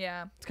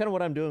 Yeah. It's kind of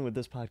what I'm doing with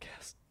this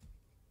podcast.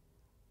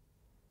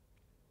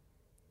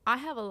 I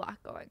have a lot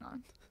going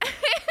on.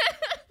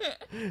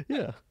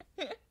 Yeah.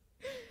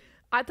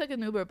 I took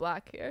an Uber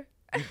Black here.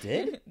 You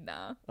did?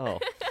 No. Oh.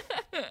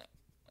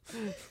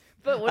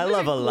 But I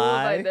love a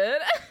lie. I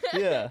did.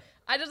 Yeah.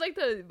 I just like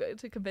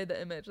to convey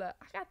the image that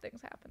I got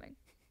things happening.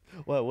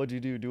 What'd you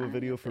do? Do a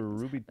video for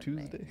Ruby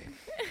Tuesday?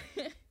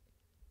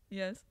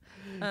 Yes.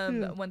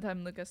 One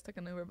time Lucas took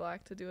an Uber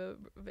Black to do a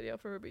video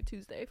for Ruby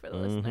Tuesday for the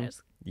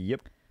listeners.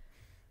 Yep.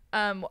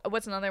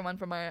 What's another one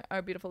from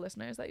our beautiful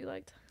listeners that you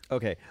liked?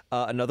 Okay.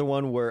 Another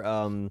one were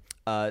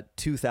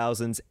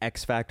 2000s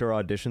X Factor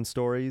audition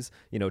stories.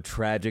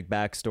 Tragic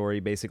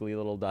backstory, basically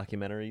little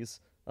documentaries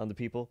on the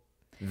people.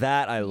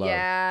 That I love.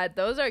 Yeah,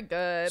 those are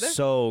good.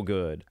 So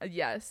good.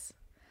 Yes.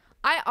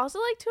 I also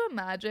like to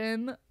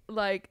imagine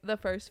like the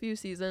first few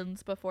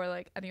seasons before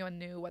like anyone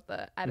knew what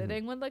the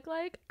editing would look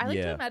like. I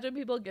like to imagine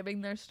people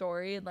giving their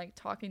story and like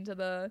talking to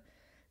the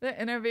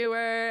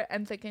interviewer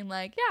and thinking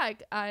like, yeah,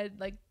 I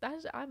like I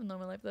have a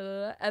normal life, blah, blah,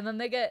 blah. And then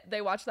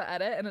they watch the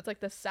edit and it's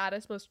like the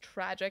saddest, most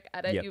tragic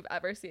edit you've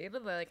ever seen,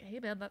 and they're like, hey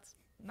man, that's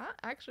not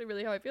actually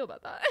really how I feel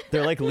about that.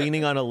 They're like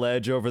leaning on a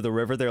ledge over the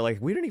river. They're like,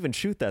 we didn't even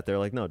shoot that. They're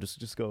like, no,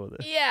 just go with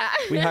it. Yeah.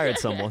 We hired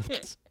someone.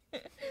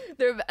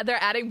 They're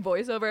adding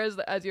voiceovers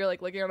as you're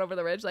like looking out over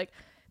the ridge, like,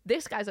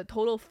 this guy's a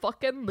total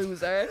fucking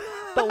loser,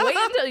 but wait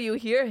until you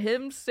hear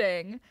him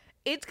sing.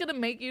 It's gonna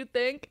make you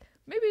think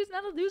maybe he's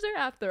not a loser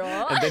after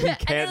all. And then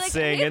he can't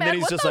sing, hey, and then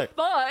he's just like,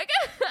 fuck?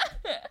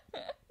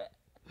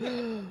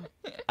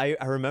 I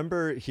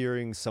remember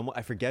hearing someone,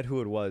 I forget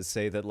who it was,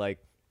 say that like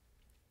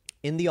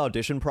in the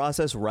audition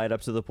process, right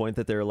up to the point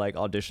that they're like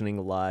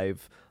auditioning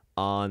live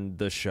on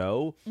the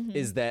show,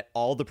 is that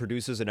all the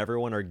producers and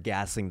everyone are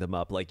gassing them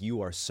up like,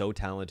 you are so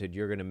talented,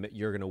 you're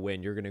gonna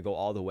win, you're gonna go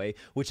all the way,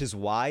 which is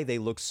why they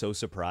look so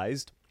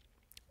surprised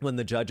when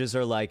the judges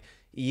are like,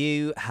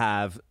 you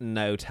have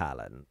no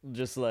talent.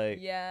 Just like,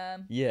 yeah,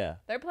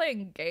 they're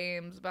playing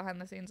games behind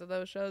the scenes of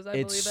those shows. I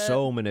believe it's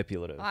so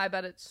manipulative. I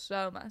bet it's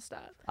so messed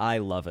up. I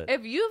love it.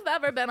 If you've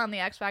ever been on the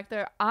X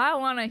Factor, I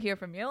want to hear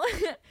from you.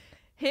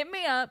 Hit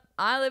me up.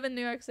 I live in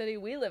New York City.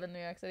 We live in New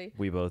York City.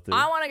 We both do.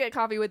 I want to get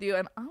coffee with you,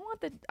 and I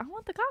want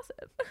the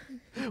gossip.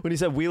 When he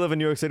said we live in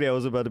New York City, I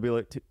was about to be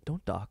like,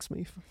 don't dox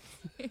me.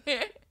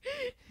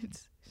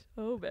 It's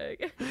so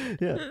big.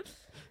 Yeah,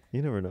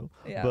 you never know.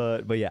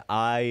 Yeah. But yeah,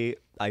 I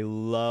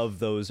love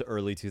those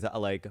early 2000s,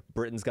 like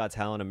Britain's Got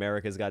Talent,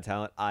 America's Got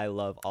Talent. I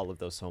love all of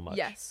those so much.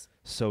 Yes.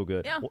 So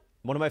good. Yeah.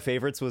 One of my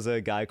favorites was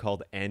a guy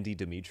called Andy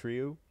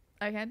Demetriou.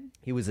 Okay.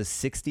 He was a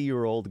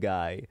 60-year-old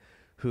guy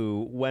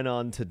who went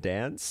on to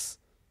dance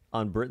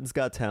on Britain's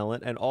Got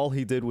Talent, and all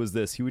he did was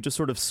this. He would just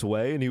sort of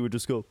sway, and he would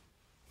just go.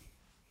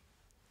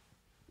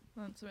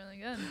 That's really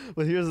good.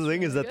 But here's the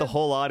thing, really is that good. the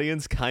whole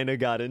audience kind of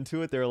got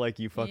into it. They were like,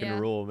 you fucking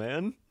rule,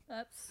 man.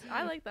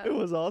 I like that. It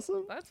was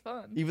awesome. That's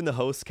fun. Even the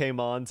host came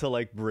on to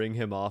like bring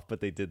him off,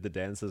 but they did the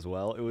dance as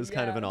well. It was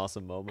kind of an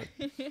awesome moment.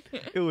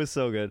 It was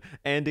so good.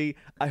 Andy,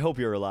 I hope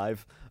you're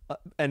alive.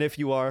 And if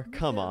you are,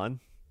 come on.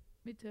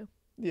 Me too.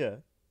 Yeah.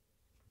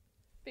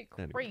 Be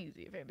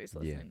crazy if Andy's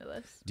listening to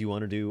this. Do you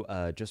want to do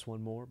just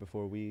one more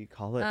before we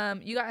call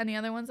it? You got any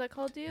other ones that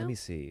called you? Let me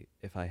see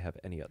if I have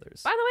any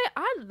others. By the way,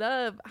 I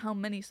love how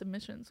many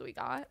submissions we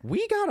got.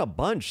 We got a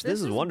bunch.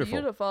 This is wonderful.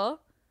 Beautiful.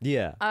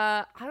 Yeah.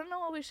 I don't know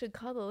what we should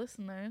call the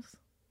listeners.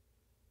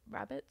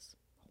 Rabbits?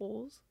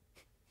 Holes?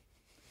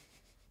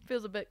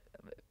 Feels a bit.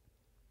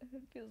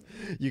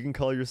 You can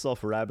call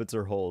yourself rabbits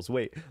or holes.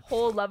 Wait.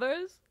 Hole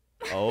lovers?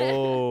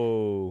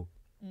 Oh.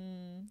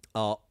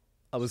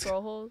 I was.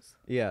 Scroll holes?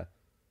 Yeah.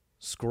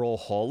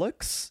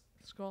 Scrollholics?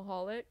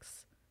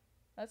 Scrollholics.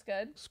 That's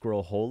good.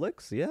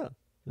 Scrollholics? Yeah.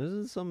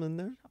 There's some in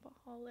there.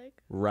 Shopaholic.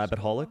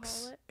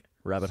 Rabbitholics?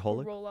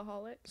 Rabbitholic?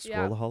 Scrollaholic.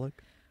 Scrollaholic?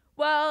 Yeah.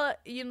 Well,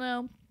 you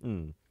know.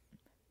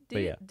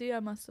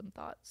 DM us some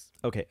thoughts.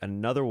 Okay,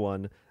 another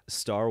one.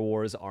 Star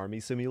Wars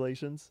Army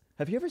Simulations.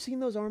 Have you ever seen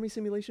those Army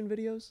Simulation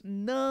videos?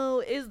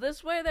 No. Is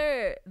this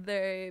where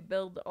they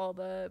build all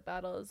the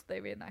battles? They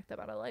reenact the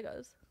battle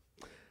Legos?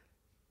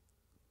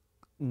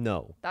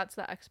 No. That's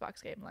the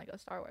Xbox game Lego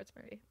Star Wars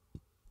movie.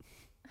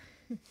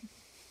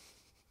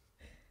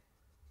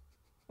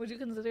 Would you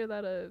consider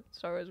that a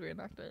Star Wars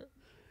reenactment?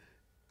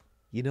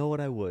 You know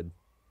what, I would.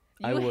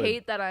 You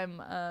hate that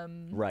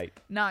I'm right.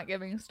 not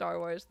giving Star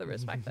Wars the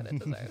respect that it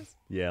deserves.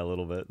 Yeah, a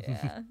little bit.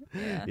 Yeah.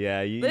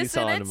 Yeah, you Listen,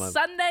 saw it it's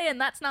Sunday and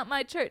that's not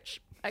my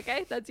church.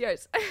 Okay? That's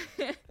yours.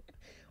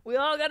 We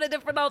all got a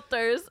different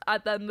altars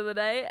at the end of the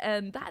day,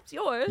 and that's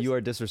yours. You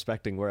are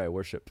disrespecting where I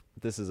worship.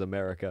 This is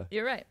America.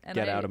 You're right. And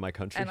Get out of my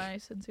country. And I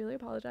sincerely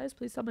apologize.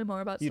 Please tell me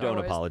more about You Star don't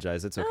Wars.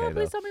 apologize. It's okay, though.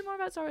 Please tell me more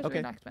about Star Wars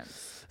Okay.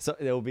 reenactments. So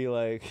it'll be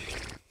like...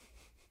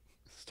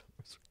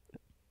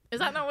 Is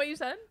that not what you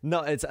said?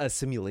 No, it's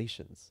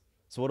simulations.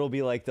 So what'll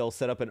be like, they'll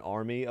set up an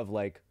army of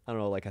like, I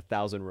don't know, like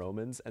 1,000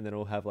 Romans, and then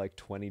it'll have like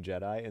 20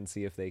 Jedi and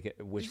see if they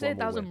get which Did you say one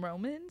will 1,000 win.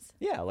 Romans?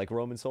 Yeah, like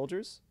Roman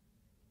soldiers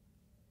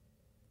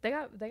They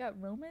got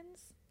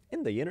Romans?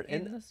 in the internet,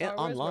 In the Star Wars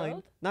online,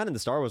 world? not in the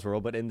Star Wars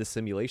world, but in the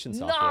simulation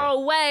software.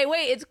 No way.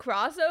 Wait, it's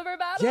crossover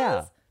battles?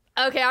 Yeah.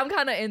 Okay, I'm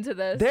kind of into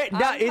this.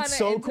 It's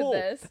so cool.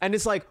 This. And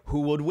it's like,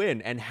 who would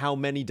win and how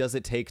many does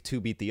it take to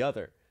beat the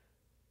other?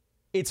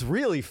 It's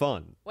really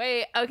fun.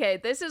 Wait, okay,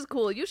 this is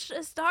cool. You should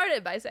have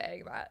started by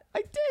saying that.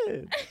 I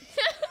did.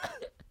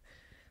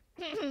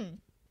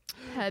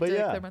 Had But to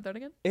yeah. clear my throat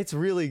again. It's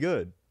really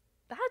good.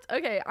 That's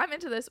okay. I'm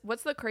into this.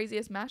 What's the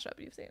craziest mashup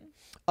you've seen?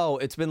 Oh,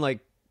 it's been like,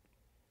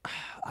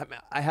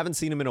 I haven't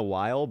seen him in a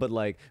while, but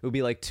like it would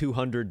be like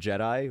 200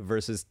 Jedi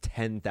versus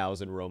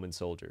 10,000 Roman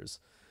soldiers.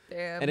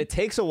 Damn. And it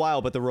takes a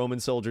while, but the Roman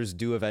soldiers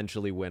do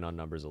eventually win on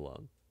numbers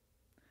alone.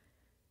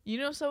 You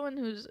know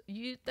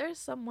there's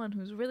someone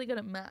who's really good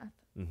at math.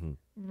 Mm-hmm.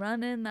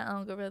 Running the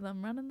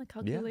algorithm, running the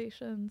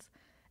calculations.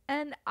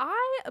 And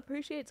I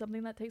appreciate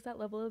something that takes that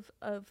level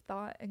of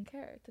thought and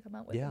care to come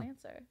out with an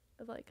answer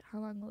of like,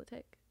 how long will it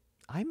take?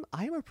 I'm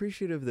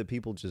appreciative that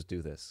people just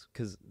do this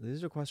because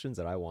these are questions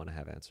that I want to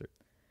have answered.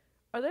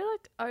 Are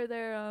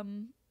there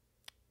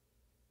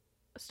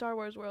Star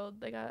Wars world,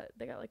 they got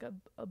like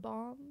a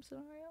bomb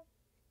scenario?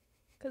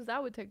 Because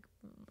that would take,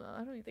 I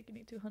don't even think you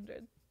need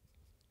 200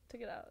 to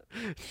get out.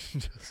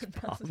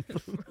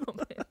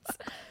 Romans.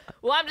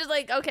 Well, I'm just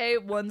like, okay,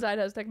 one side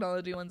has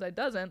technology, one side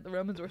doesn't. The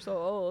Romans were so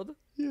old.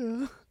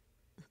 Yeah.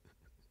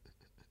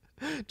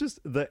 Just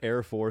the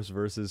Air Force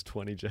versus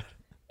 20 Jedi.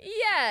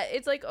 Yeah,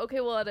 it's like, okay,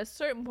 well, at a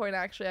certain point,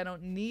 actually, I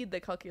don't need the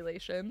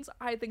calculations.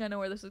 I think I know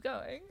where this is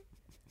going.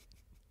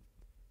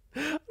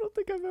 I don't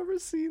think I've ever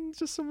seen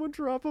just someone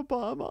drop a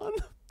bomb on.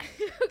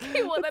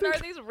 Okay, well, then are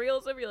these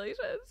real simulations?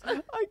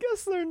 I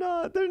guess they're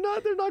not. They're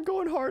not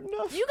going hard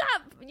enough. You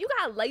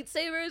got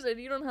lightsabers and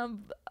you don't have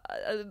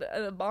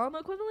a bomb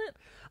equivalent?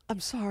 I'm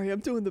sorry. I'm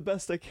doing the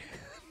best I can.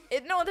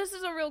 No, this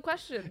is a real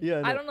question.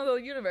 Yeah, I no. don't know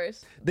the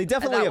universe. They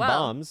definitely that have well.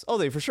 bombs. Oh,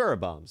 they for sure have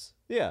bombs.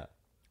 Yeah.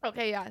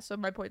 Okay, yeah, so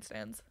my point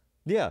stands.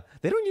 Yeah.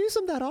 They don't use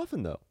them that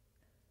often, though.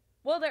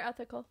 Well, they're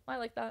ethical. I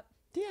like that.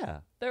 Yeah.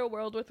 They're a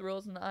world with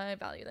rules, and I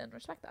value that and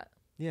respect that.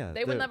 Yeah.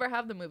 They would never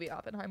have the movie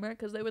Oppenheimer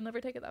because they would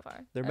never take it that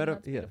far. They're and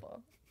that's yeah.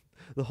 beautiful.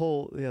 The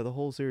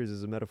whole series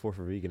is a metaphor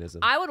for veganism.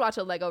 I would watch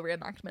a Lego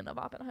reenactment of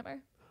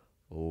Oppenheimer.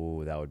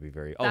 Oh, that would be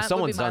very. Oh, That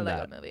someone's would be done my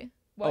that. Lego movie.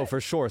 Oh, What?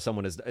 for sure,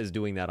 someone is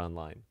doing that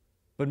online,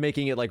 but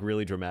making it like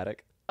really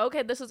dramatic.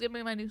 Okay, this is gonna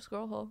be my new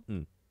scroll hole.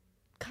 Mm.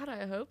 God,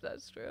 I hope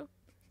that's true.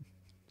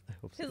 I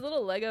hope so. His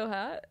little Lego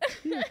hat.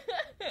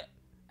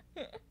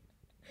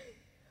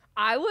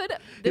 I would.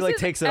 He like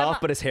takes it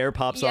off, but his hair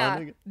pops yeah,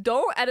 on.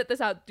 don't edit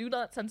this out. Do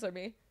not censor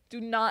me. Do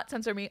not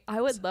censor me.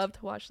 I would love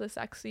to watch the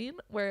sex scene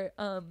where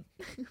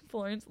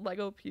Florence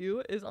Lego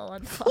Pugh is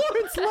on top.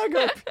 Florence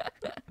Lego.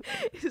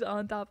 He's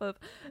on top of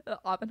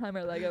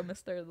Oppenheimer Lego,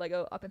 Mr.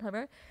 Lego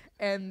Oppenheimer,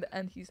 and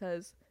he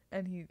says,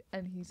 he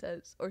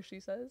says, or she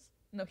says,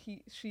 no,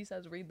 she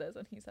says, read this,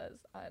 and he says,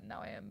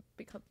 now I am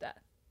become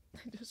death,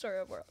 destroyer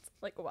of worlds,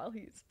 like while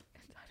he's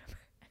inside of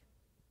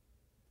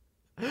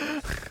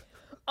her.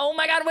 Oh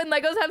my god, when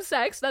Legos have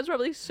sex, that's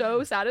probably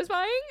so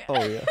satisfying.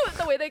 Oh yeah.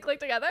 The way they click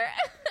together.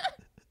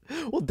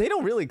 Well, they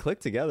don't really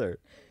click together.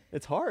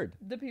 It's hard.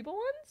 The people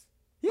ones?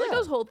 Yeah.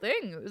 Lego's whole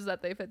thing is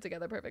that they fit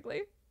together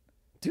perfectly.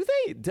 Do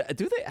they?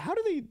 Do they?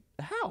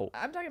 How?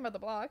 I'm talking about the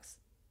blocks.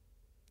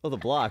 Oh, the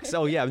blocks.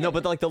 Oh yeah. No,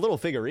 but like the little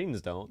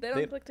figurines don't. They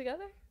don't click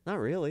together? Not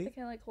really. They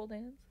can't like hold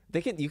hands?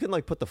 They can. You can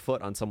like put the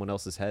foot on someone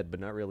else's head, but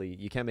not really.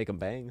 You can't make them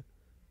bang.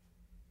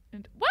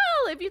 Well,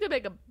 if you could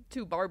make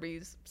two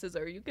Barbies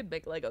scissor, you could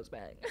make Legos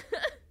bang.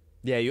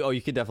 Yeah.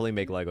 You could definitely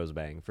make Legos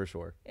bang for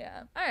sure.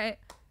 Yeah. All right.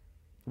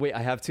 Wait,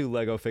 I have 2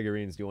 Lego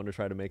figurines. Do you want to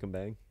try to make them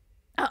bang?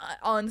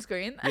 On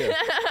screen. Yeah.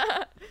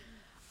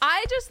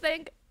 I just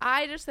think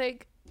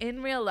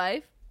in real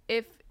life,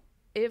 if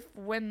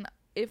when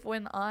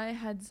I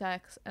had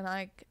sex and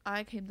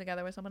I came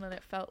together with someone and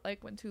it felt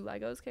like when 2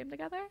 Legos came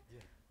together,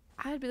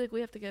 I'd be like,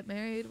 we have to get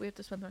married. We have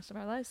to spend the rest of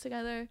our lives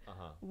together.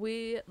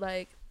 We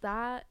like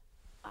that.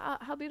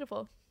 How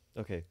beautiful.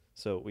 Okay,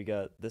 so we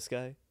got this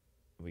guy,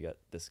 we got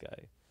this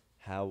guy.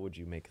 How would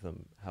you make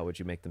them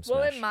smash?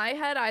 Well, in my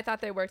head, I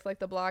thought they worked like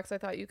the blocks. I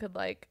thought you could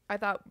I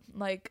thought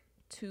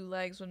 2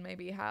 legs would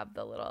maybe have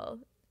the little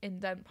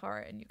indent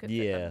part and you could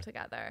fit them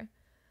together.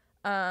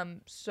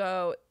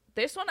 So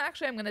this one,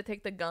 actually, I'm going to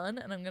take the gun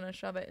and I'm going to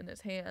shove it in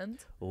his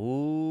hand.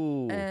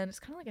 Ooh. And it's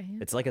kind of like a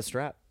hand. It's like a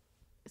strap.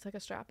 It's like a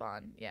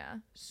strap-on, yeah.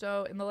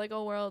 So in the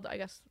Lego world, I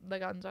guess the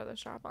guns are the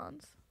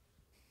strap-ons.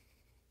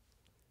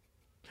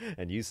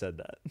 And you said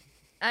that.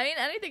 I mean,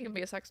 anything can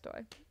be a sex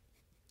toy.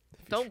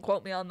 Don't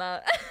quote me on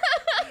that.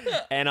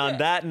 And on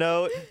that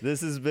note,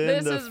 this has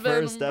been the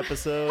first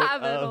episode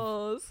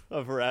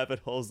of Rabbit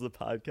Holes, the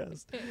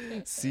podcast.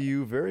 See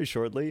you very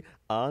shortly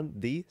on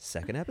the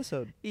second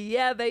episode.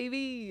 Yeah,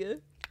 baby.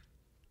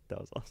 That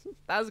was awesome.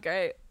 That was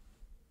great.